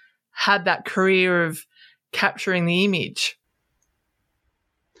that's had that career of capturing the image.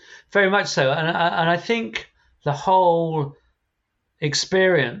 Very much so. And I think the whole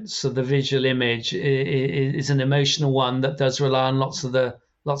experience of the visual image is an emotional one that does rely on lots of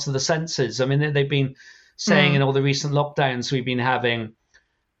the senses. I mean, they've been saying in all the recent lockdowns we've been having,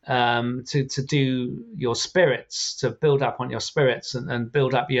 to do your spirits, to build up on your spirits and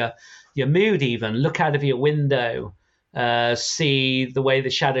build up your mood. Even look out of your window, see the way the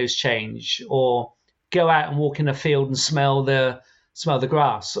shadows change, or go out and walk in a field and smell the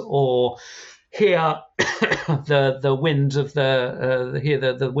grass, or hear the wind of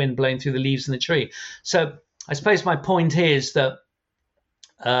the wind blowing through the leaves in the tree. So I suppose my point is that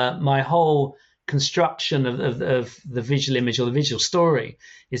my whole construction of the visual image or the visual story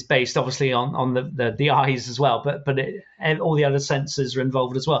is based obviously on the eyes as well, but all the other senses are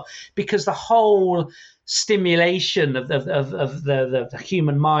involved as well, because the whole stimulation of the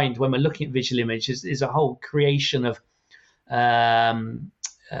human mind when we're looking at visual image is a whole creation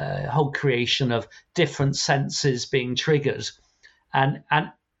of different senses being triggered, and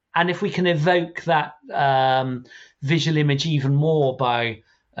if we can evoke that visual image even more by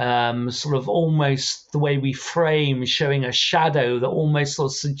sort of almost the way we frame, showing a shadow that almost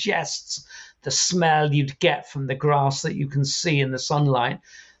sort of suggests the smell you'd get from the grass that you can see in the sunlight,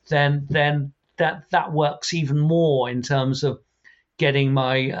 then that works even more in terms of getting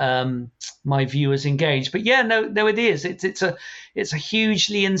my viewers engaged. But yeah, no, it is. It's a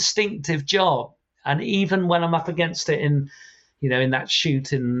hugely instinctive job, and even when I'm up against it in that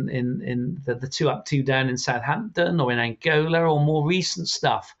shoot in the 2 Up 2 Down in Southampton or in Angola or more recent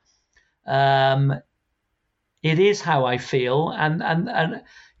stuff, it is how I feel. And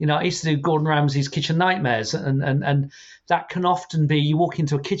I used to do Gordon Ramsay's Kitchen Nightmares, and that can often be, you walk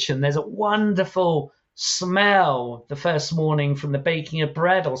into a kitchen, there's a wonderful smell the first morning from the baking of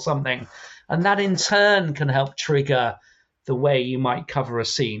bread or something, and that in turn can help trigger the way you might cover a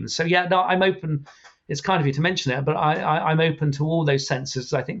scene. So yeah, no, I'm open. It's kind of you to mention it, but I'm open to all those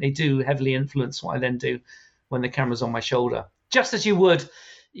senses. I think they do heavily influence what I then do when the camera's on my shoulder. Just as you would,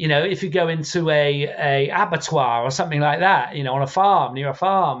 if you go into a abattoir or something like that, on a farm, near a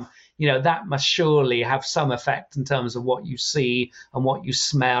farm, that must surely have some effect in terms of what you see and what you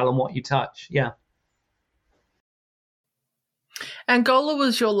smell and what you touch. Yeah. Angola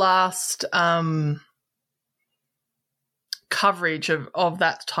was your last coverage of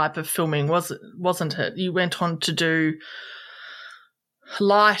that type of filming, wasn't it? You went on to do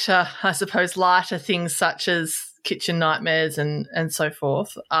lighter things such as Kitchen Nightmares and so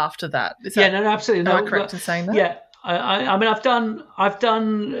forth after that. Absolutely. Am I correct in saying that? Yeah. I mean, I've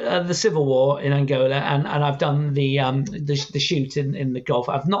done the Civil War in Angola, and I've done the shoot in the Gulf.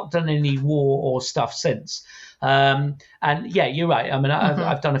 I've not done any war or stuff since. And yeah, you're right. I mean,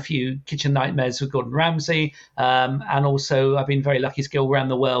 I've done a few Kitchen Nightmares with Gordon Ramsay, and also I've been very lucky to go around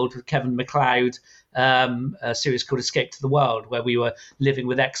the world with Kevin MacLeod, a series called Escape to the World, where we were living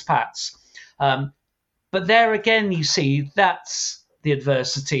with expats. But there again, you see, that's the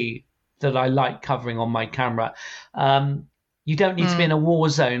adversity that I like covering on my camera. You don't need to be in a war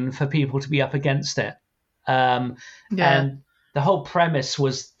zone for people to be up against it. And the whole premise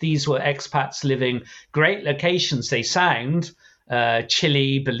was these were expats living great locations. They sound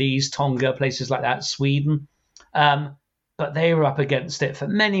Chile, Belize, Tonga, places like that, Sweden. But they were up against it for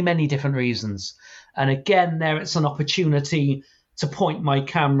many, many different reasons. And again, there it's an opportunity to point my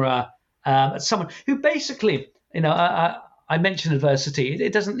camera at someone who basically, I mentioned adversity.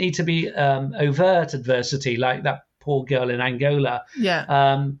 It doesn't need to be overt adversity like that poor girl in Angola.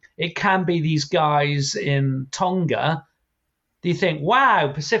 Yeah. It can be these guys in Tonga You think,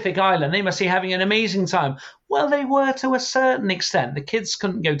 wow, Pacific Island, they must be having an amazing time. Well, they were to a certain extent. The kids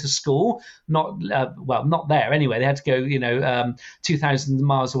couldn't go to school, not there anyway. They had to go, 2,000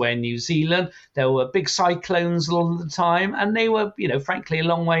 miles away in New Zealand. There were big cyclones a lot of the time, and they were, frankly, a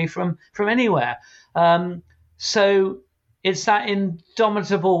long way from anywhere. So it's that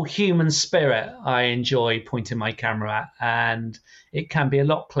indomitable human spirit I enjoy pointing my camera at, and it can be a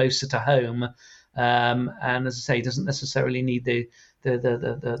lot closer to home. And as I say, doesn't necessarily need the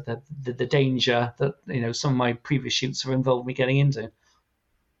danger that some of my previous shoots have involved me getting into.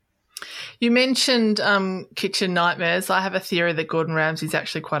 You mentioned Kitchen Nightmares. I have a theory that Gordon Ramsay's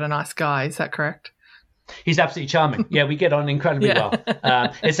actually quite a nice guy. Is that correct? He's absolutely charming. Yeah, we get on incredibly well.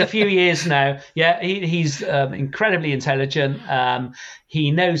 It's a few years now. Yeah, he's incredibly intelligent.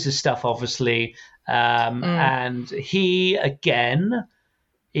 He knows his stuff, obviously. And he, again,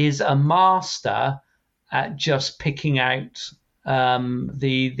 is a master at just picking out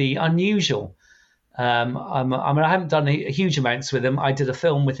the unusual. I haven't done huge amounts with him. I did a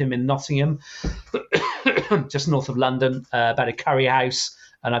film with him in Nottingham, just north of London, about a curry house,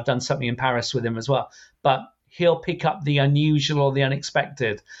 and I've done something in Paris with him as well. But he'll pick up the unusual or the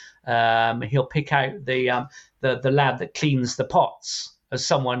unexpected. He'll pick out the lad that cleans the pots as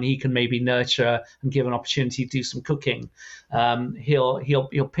someone he can maybe nurture and give an opportunity to do some cooking.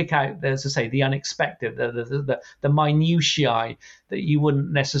 He'll pick out, as I say, the unexpected, the minutiae that you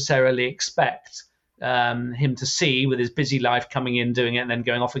wouldn't necessarily expect him to see with his busy life, coming in, doing it, and then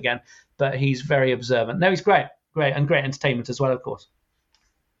going off again. But he's very observant. No, he's great, and great entertainment as well, of course.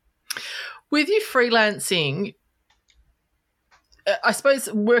 With you freelancing, I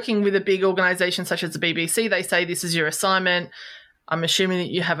suppose working with a big organisation such as the BBC, they say this is your assignment. I'm assuming that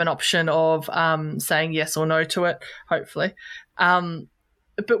you have an option of saying yes or no to it, hopefully.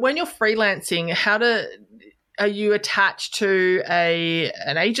 But when you're freelancing, are you attached to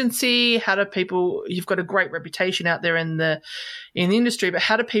an agency? How do people? You've got a great reputation out there in the industry, but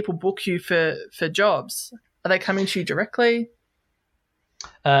how do people book you for jobs? Are they coming to you directly?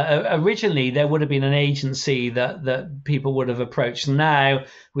 Originally, there would have been an agency that people would have approached. Now,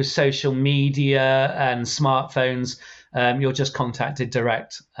 with social media and smartphones, you're just contacted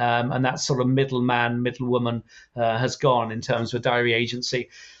direct, and that sort of middleman, middlewoman has gone in terms of a diary agency.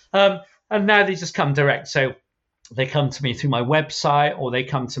 And now they just come direct. So they come to me through my website, or they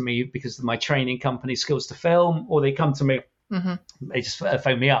come to me because of my training company, Skills to Film, or they come to me, they just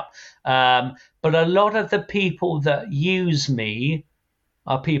phone me up. But a lot of the people that use me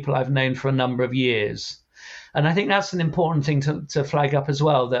are people I've known for a number of years. And I think that's an important thing to flag up as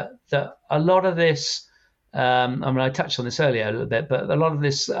well, that a lot of this, I touched on this earlier a little bit, but a lot of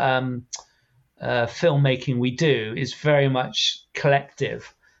this filmmaking we do is very much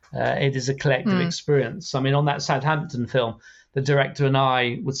collective. It is a collective experience. I mean, on that Southampton film, the director and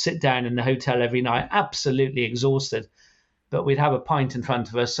I would sit down in the hotel every night, absolutely exhausted, but we'd have a pint in front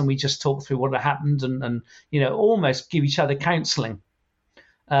of us and we just talk through what had happened and almost give each other counselling.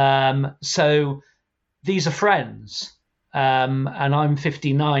 So these are friends. And I'm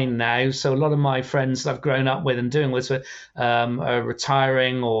 59 now, so a lot of my friends that I've grown up with and doing this with are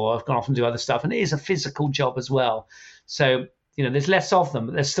retiring or have gone off and do other stuff, and it is a physical job as well. So there's less of them,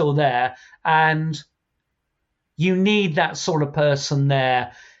 but they're still there, and you need that sort of person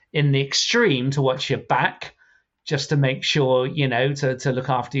there in the extreme to watch your back, just to make sure to look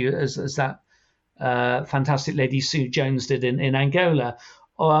after you, as that fantastic lady Sue Jones did in Angola.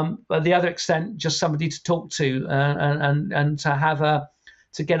 But the other extent, just somebody to talk to and to have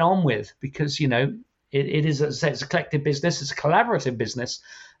to get on with, because it is, as I say, it's a collective business, it's a collaborative business,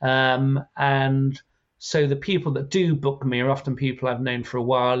 and so the people that do book me are often people I've known for a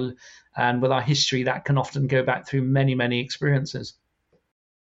while, and with our history, that can often go back through many, many experiences.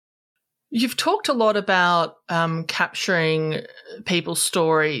 You've talked a lot about capturing people's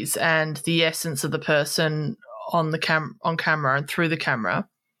stories and the essence of the person on camera and through the camera.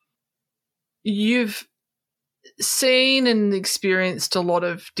 You've seen and experienced a lot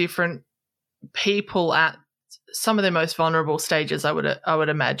of different people at some of their most vulnerable stages, I would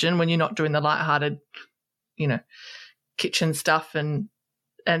imagine, when you're not doing the lighthearted, kitchen stuff and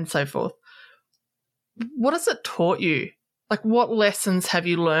so forth. What has it taught you? Like, what lessons have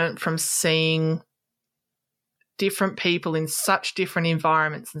you learned from seeing different people in such different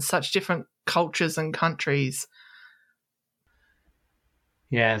environments and such different cultures and countries?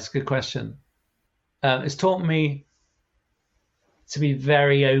 Yeah, it's a good question. It's taught me to be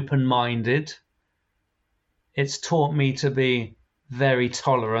very open-minded. It's taught me to be very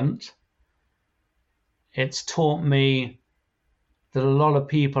tolerant. It's taught me that a lot of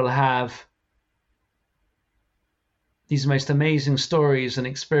people have these most amazing stories and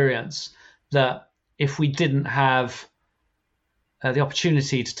experience that if we didn't have the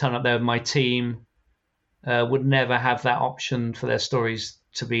opportunity to turn up there with my team, would never have that option for their stories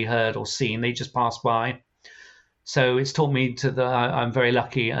to be heard or seen. They just pass by. So it's taught me I'm very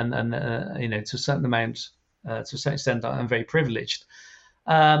lucky, and to a certain amount, to a certain extent, I'm very privileged.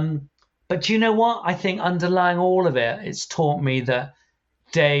 But do you know what? I think underlying all of it, it's taught me that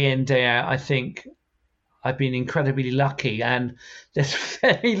day in, day out, I think I've been incredibly lucky, and there's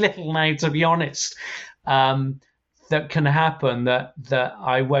very little now, to be honest, that can happen that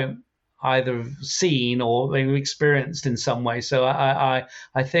I won't either have seen or maybe experienced in some way. So I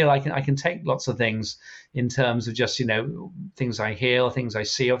feel I can take lots of things in terms of just, things I hear or things I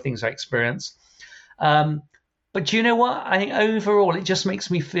see or things I experience. But do you know what? I think overall it just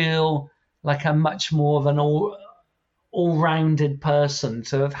makes me feel like I'm much more of an all-rounded person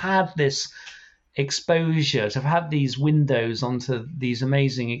to have had this exposure, to have had these windows onto these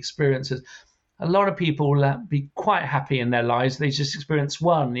amazing experiences. A lot of people will be quite happy in their lives. They just experience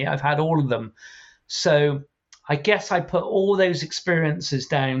one. Yeah, I've had all of them. So I guess I put all those experiences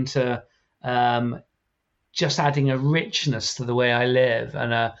down to just adding a richness to the way I live,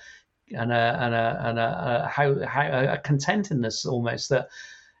 and a contentedness almost that,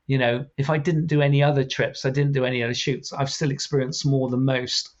 if I didn't do any other trips, I didn't do any other shoots, I've still experienced more than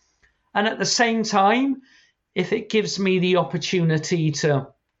most. And at the same time, if it gives me the opportunity to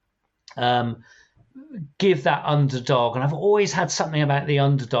give that underdog, and I've always had something about the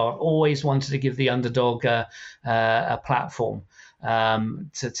underdog, always wanted to give the underdog a platform,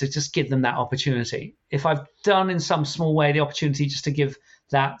 to just give them that opportunity. If I've done in some small way the opportunity just to give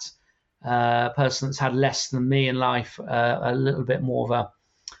that person that's had less than me in life a little bit more of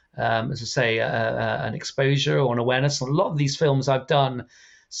as I say, an exposure or an awareness. A lot of these films I've done,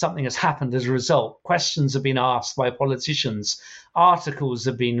 something has happened as a result. Questions have been asked by politicians, articles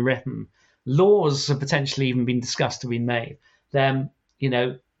have been written, laws have potentially even been discussed, have been made. Then,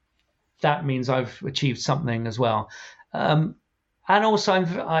 that means I've achieved something as well. And also,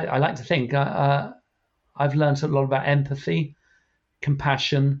 I like to think I've learned a lot about empathy,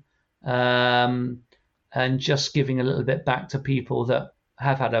 compassion, and just giving a little bit back to people that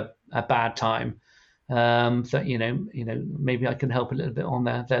have had a bad time. That maybe I can help a little bit on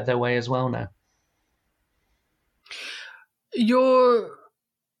their way as well now. You're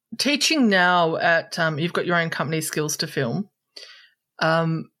teaching now at you've got your own company, Skills to Film,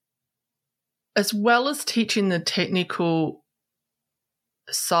 as well as teaching the technical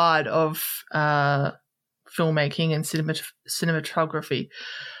side of filmmaking and cinematography.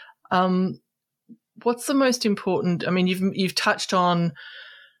 What's the most important? I mean, you've touched on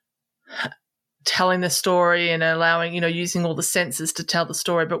telling the story and allowing, using all the senses to tell the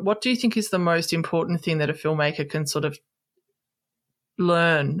story, but what do you think is the most important thing that a filmmaker can sort of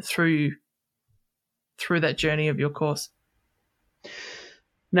learn through that journey of your course?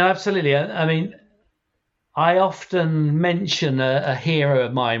 No, absolutely. I mean, I often mention a hero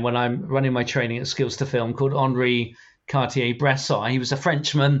of mine when I'm running my training at Skills to Film called Henri Cartier-Bresson. He was a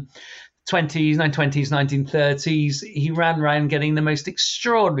Frenchman, 1920s, 1930s. He ran around getting the most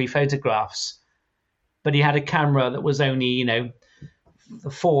extraordinary photographs, but he had a camera that was only,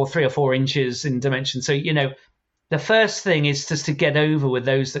 3 or 4 inches in dimension. So, the first thing is just to get over with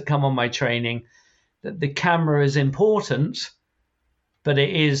those that come on my training that the camera is important, but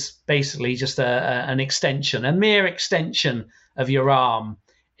it is basically just an extension, a mere extension of your arm.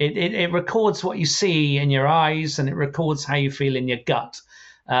 It records what you see in your eyes, and it records how you feel in your gut.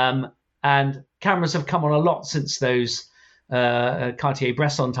 And cameras have come on a lot since those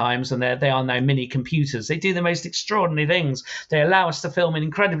Cartier-Bresson times, and they are now mini computers. They do the most extraordinary things. They allow us to film in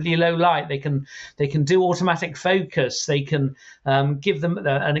incredibly low light. They can do automatic focus. They can give them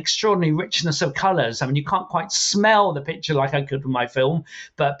an extraordinary richness of colors. I mean, you can't quite smell the picture like I could with my film,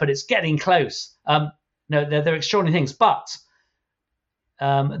 but it's getting close. No, they're extraordinary things, but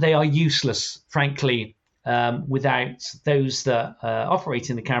they are useless, frankly, without those that operate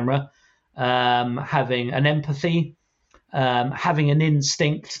in the camera having an empathy, having an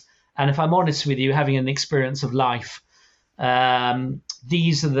instinct, and if I'm honest with you, having an experience of life.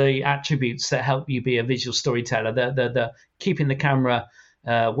 These are the attributes that help you be a visual storyteller. The keeping the camera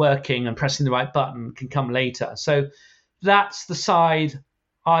working and pressing the right button can come later. So that's the side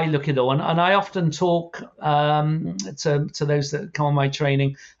I look at on, and I often talk to those that come on my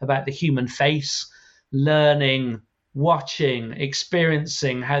training about the human face, learning, watching,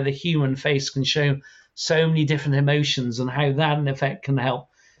 experiencing how the human face can show so many different emotions, and how that in effect can help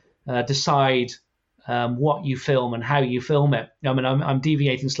decide what you film and how you film it. I mean, I'm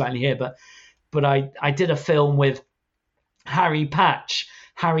deviating slightly here, but I did a film with Harry Patch.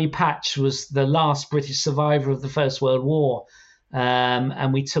 Harry Patch was the last British survivor of the First World War,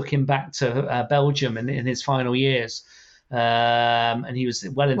 and we took him back to Belgium in his final years, and he was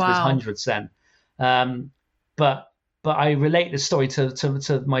well into his hundreds then. But I relate this story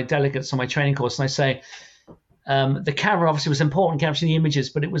to my delegates on my training course, and I say the camera obviously was important, capturing the images,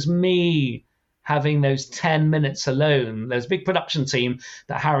 but it was me having those 10 minutes alone. There was a big production team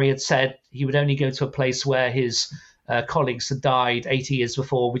that Harry had said he would only go to a place where his colleagues had died 80 years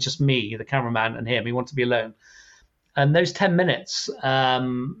before, with just me, the cameraman, and him. He wanted to be alone. And those 10 minutes,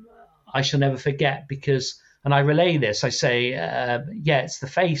 I shall never forget, because, and I relay this, I say, it's the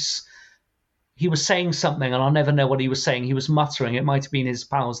face. He was saying something, and I'll never know what he was saying. He was muttering. It might have been his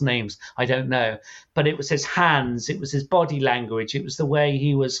pals' names. I don't know. But it was his hands. It was his body language. It was the way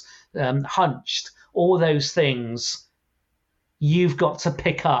he was hunched. All those things you've got to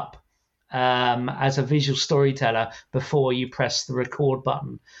pick up as a visual storyteller before you press the record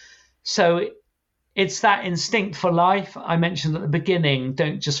button. So it's that instinct for life I mentioned at the beginning.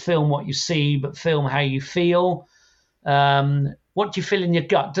 Don't just film what you see, but film how you feel. What do you feel in your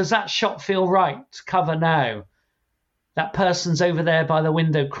gut? Does that shot feel right? Cover now. That person's over there by the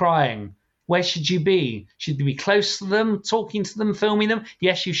window crying. Where should you be? Should you be close to them, talking to them, filming them?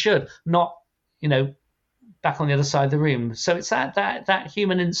 Yes, you should. Not, back on the other side of the room. So it's that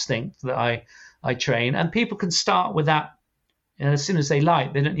human instinct that I train. And people can start with that as soon as they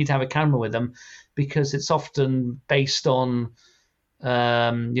like. They don't need to have a camera with them, because it's often based on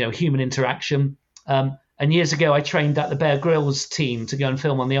human interaction. And years ago, I trained at the Bear Grylls team to go and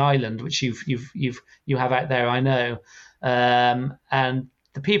film on the island, which you have out there, I know. And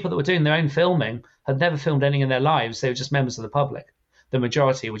the people that were doing their own filming had never filmed anything in their lives. They were just members of the public. The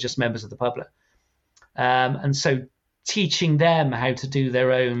majority were just members of the public. And so teaching them how to do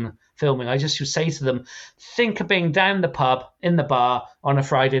their own filming, I just would say to them, think of being down the pub in the bar on a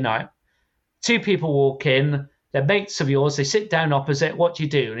Friday night. Two people walk in, they're mates of yours, they sit down opposite. What do you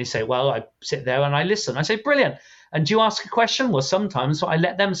do? And they say, well, I sit there and I listen. I say, brilliant. And do you ask a question? Well, sometimes I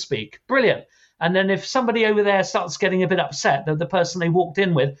let them speak. Brilliant. And then if somebody over there starts getting a bit upset, the person they walked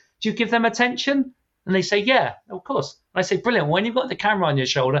in with, do you give them attention? And they say, yeah, of course. And I say, brilliant. When you've got the camera on your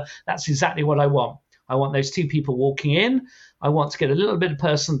shoulder, that's exactly what I want. I want those two people walking in. I want to get a little bit of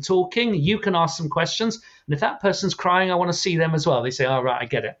person talking. You can ask some questions. And if that person's crying, I want to see them as well. They say, all right, I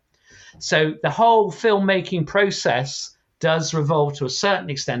get it. So the whole filmmaking process does revolve to a certain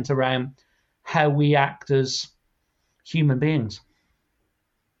extent around how we act as human beings.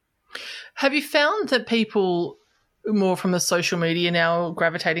 Have you found that people more from the social media now are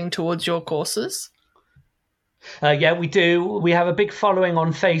gravitating towards your courses? Yeah, we do. We have a big following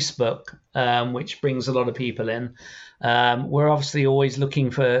on Facebook, which brings a lot of people in. We're obviously always looking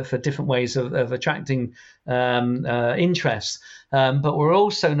for different ways of attracting interest. But we're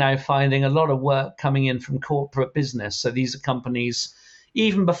also now finding a lot of work coming in from corporate business. So these are companies,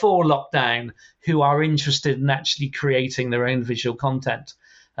 even before lockdown, who are interested in actually creating their own visual content.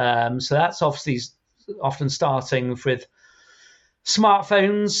 So that's obviously often starting with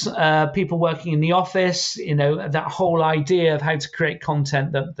smartphones, people working in the office, that whole idea of how to create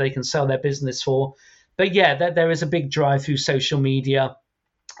content that they can sell their business for. But yeah, there is a big drive through social media.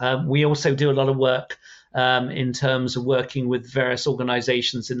 We also do a lot of work in terms of working with various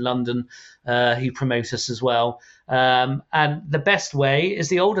organizations in London who promote us as well. And the best way is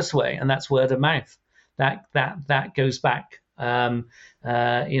the oldest way, and that's word of mouth. That goes back,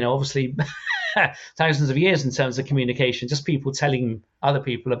 obviously thousands of years in terms of communication, just people telling other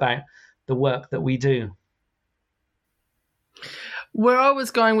people about the work that we do. Where I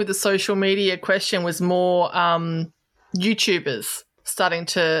was going with the social media question was more YouTubers starting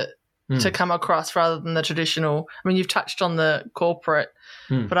to come across rather than the traditional. I mean, you've touched on the corporate,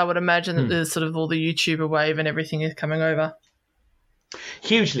 but I would imagine that there's sort of all the YouTuber wave and everything is coming over.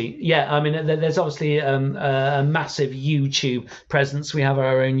 Hugely, yeah. I mean, there's obviously a massive YouTube presence. We have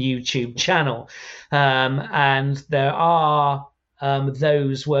our own YouTube channel, and there are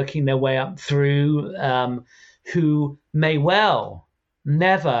those working their way up through who may well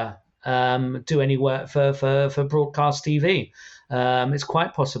never do any work for broadcast TV. It's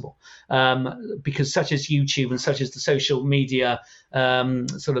quite possible because such as YouTube and such as the social media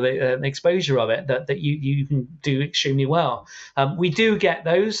sort of exposure of it that you can do extremely well. We do get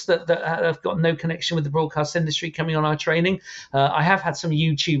those that have got no connection with the broadcast industry coming on our training. I have had some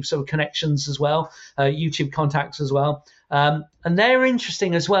YouTube sort of connections as well, YouTube contacts as well, and they're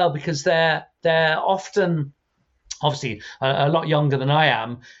interesting as well because they're often obviously a lot younger than I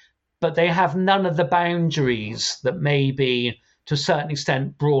am, but they have none of the boundaries that maybe to a certain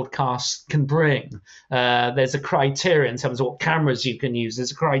extent, broadcast can bring. There's a criteria in terms of what cameras you can use.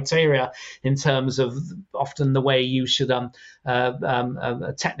 There's a criteria in terms of often the way you should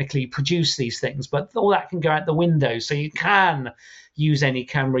technically produce these things. But all that can go out the window. So you can use any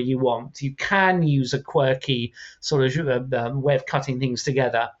camera you want. You can use a quirky sort of way of cutting things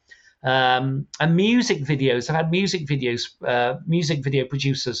together. And music videos. I've had music video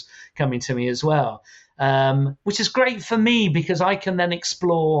producers coming to me as well, which is great for me because I can then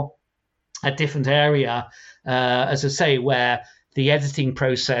explore a different area, as I say, where the editing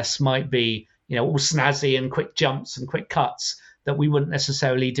process might be, all snazzy and quick jumps and quick cuts that we wouldn't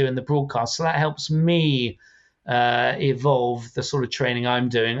necessarily do in the broadcast. So that helps me evolve the sort of training I'm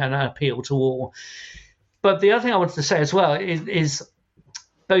doing and appeal to all. But the other thing I wanted to say as well is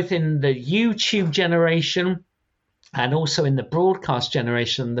both in the YouTube generation and also in the broadcast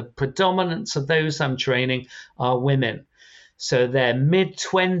generation, the predominance of those I'm training are women. So they're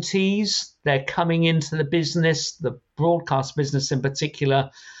mid-20s, they're coming into the business, the broadcast business in particular,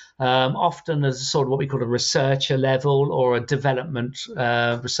 often as a sort of what we call a researcher level or a development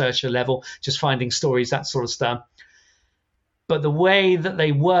researcher level, just finding stories, that sort of stuff. But the way that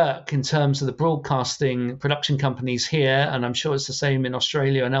they work in terms of the broadcasting production companies here, and I'm sure it's the same in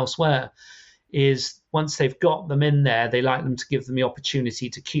Australia and elsewhere, is once they've got them in there, they like them to give them the opportunity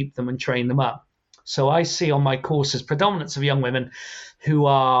to keep them and train them up. So I see on my courses predominance of young women who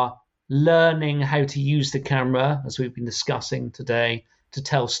are learning how to use the camera, as we've been discussing today, to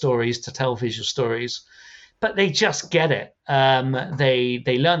tell stories, to tell visual stories. But they just get it.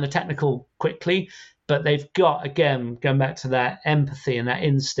 They learn the technical quickly, but they've got, again, going back to that empathy and that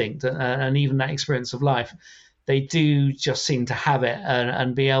instinct and even that experience of life, they do just seem to have it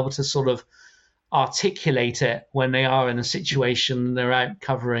and be able to sort of articulate it when they are in a situation, they're out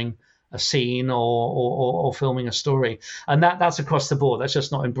covering a scene or filming a story. And that's across the board. That's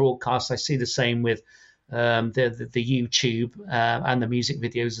just not in broadcast. I see the same with the YouTube and the music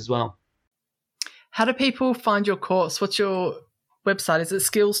videos as well. How do people find your course? What's your website? Is it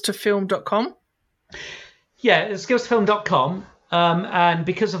skillstofilm.com? Yeah, it's skillstofilm.com. And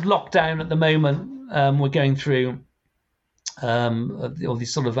because of lockdown at the moment, we're going through all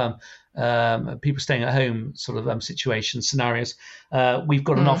these sort of people staying at home sort of situations, scenarios. We've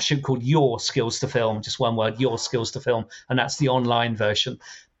got an offshoot called Your Skills to Film, just one word, Your Skills to Film, and that's the online version.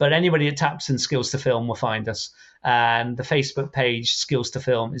 But anybody that taps in Skills to Film will find us. And the Facebook page, Skills to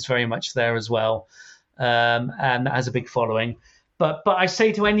Film, is very much there as well, and that has a big following. But I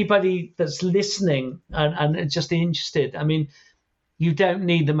say to anybody that's listening and just interested, I mean, you don't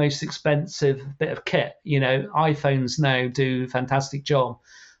need the most expensive bit of kit. iPhones now do a fantastic job.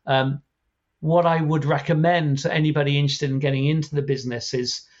 What I would recommend to anybody interested in getting into the business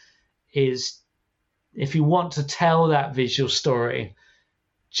is if you want to tell that visual story,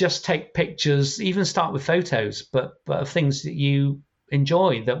 just take pictures, even start with photos, but of things that you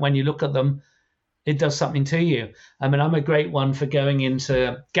enjoy, that when you look at them, it does something to you. I mean, I'm a great one for going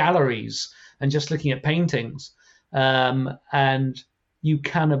into galleries and just looking at paintings. And you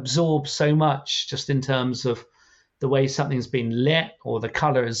can absorb so much just in terms of the way something's been lit or the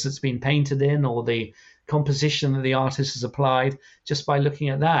colors that's been painted in or the composition that the artist has applied just by looking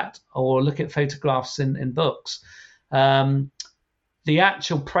at that, or look at photographs in books. The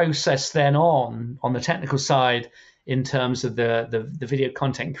actual process then on the technical side in terms of the video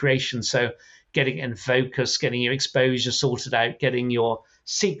content creation, so getting it in focus, getting your exposure sorted out, getting your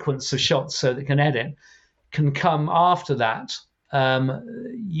sequence of shots so that it can edit, can come after that.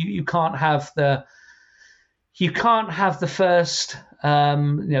 You can't have the first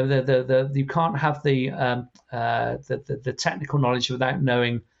you can't have the technical knowledge without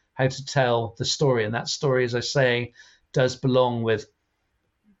knowing how to tell the story. And that story, as I say, does belong with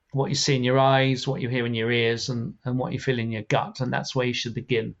what you see in your eyes, what you hear in your ears, and what you feel in your gut. And that's where you should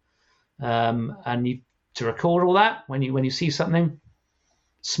begin. And to record all that when you see something,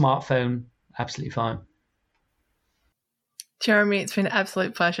 smartphone, absolutely fine. Jeremy, it's been an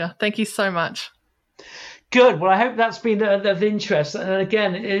absolute pleasure. Thank you so much. Good. Well, I hope that's been of interest. And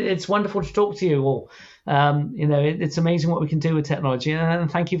again, it's wonderful to talk to you all. It's amazing what we can do with technology.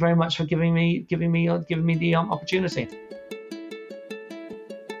 And thank you very much for giving me the opportunity.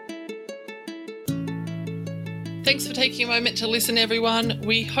 Thanks for taking a moment to listen, everyone.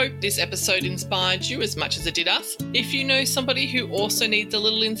 We hope this episode inspired you as much as it did us. If you know somebody who also needs a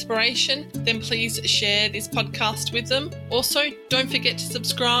little inspiration, then please share this podcast with them. Also, don't forget to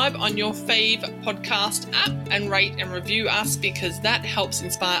subscribe on your fave podcast app and rate and review us, because that helps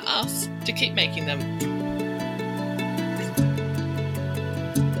inspire us to keep making them.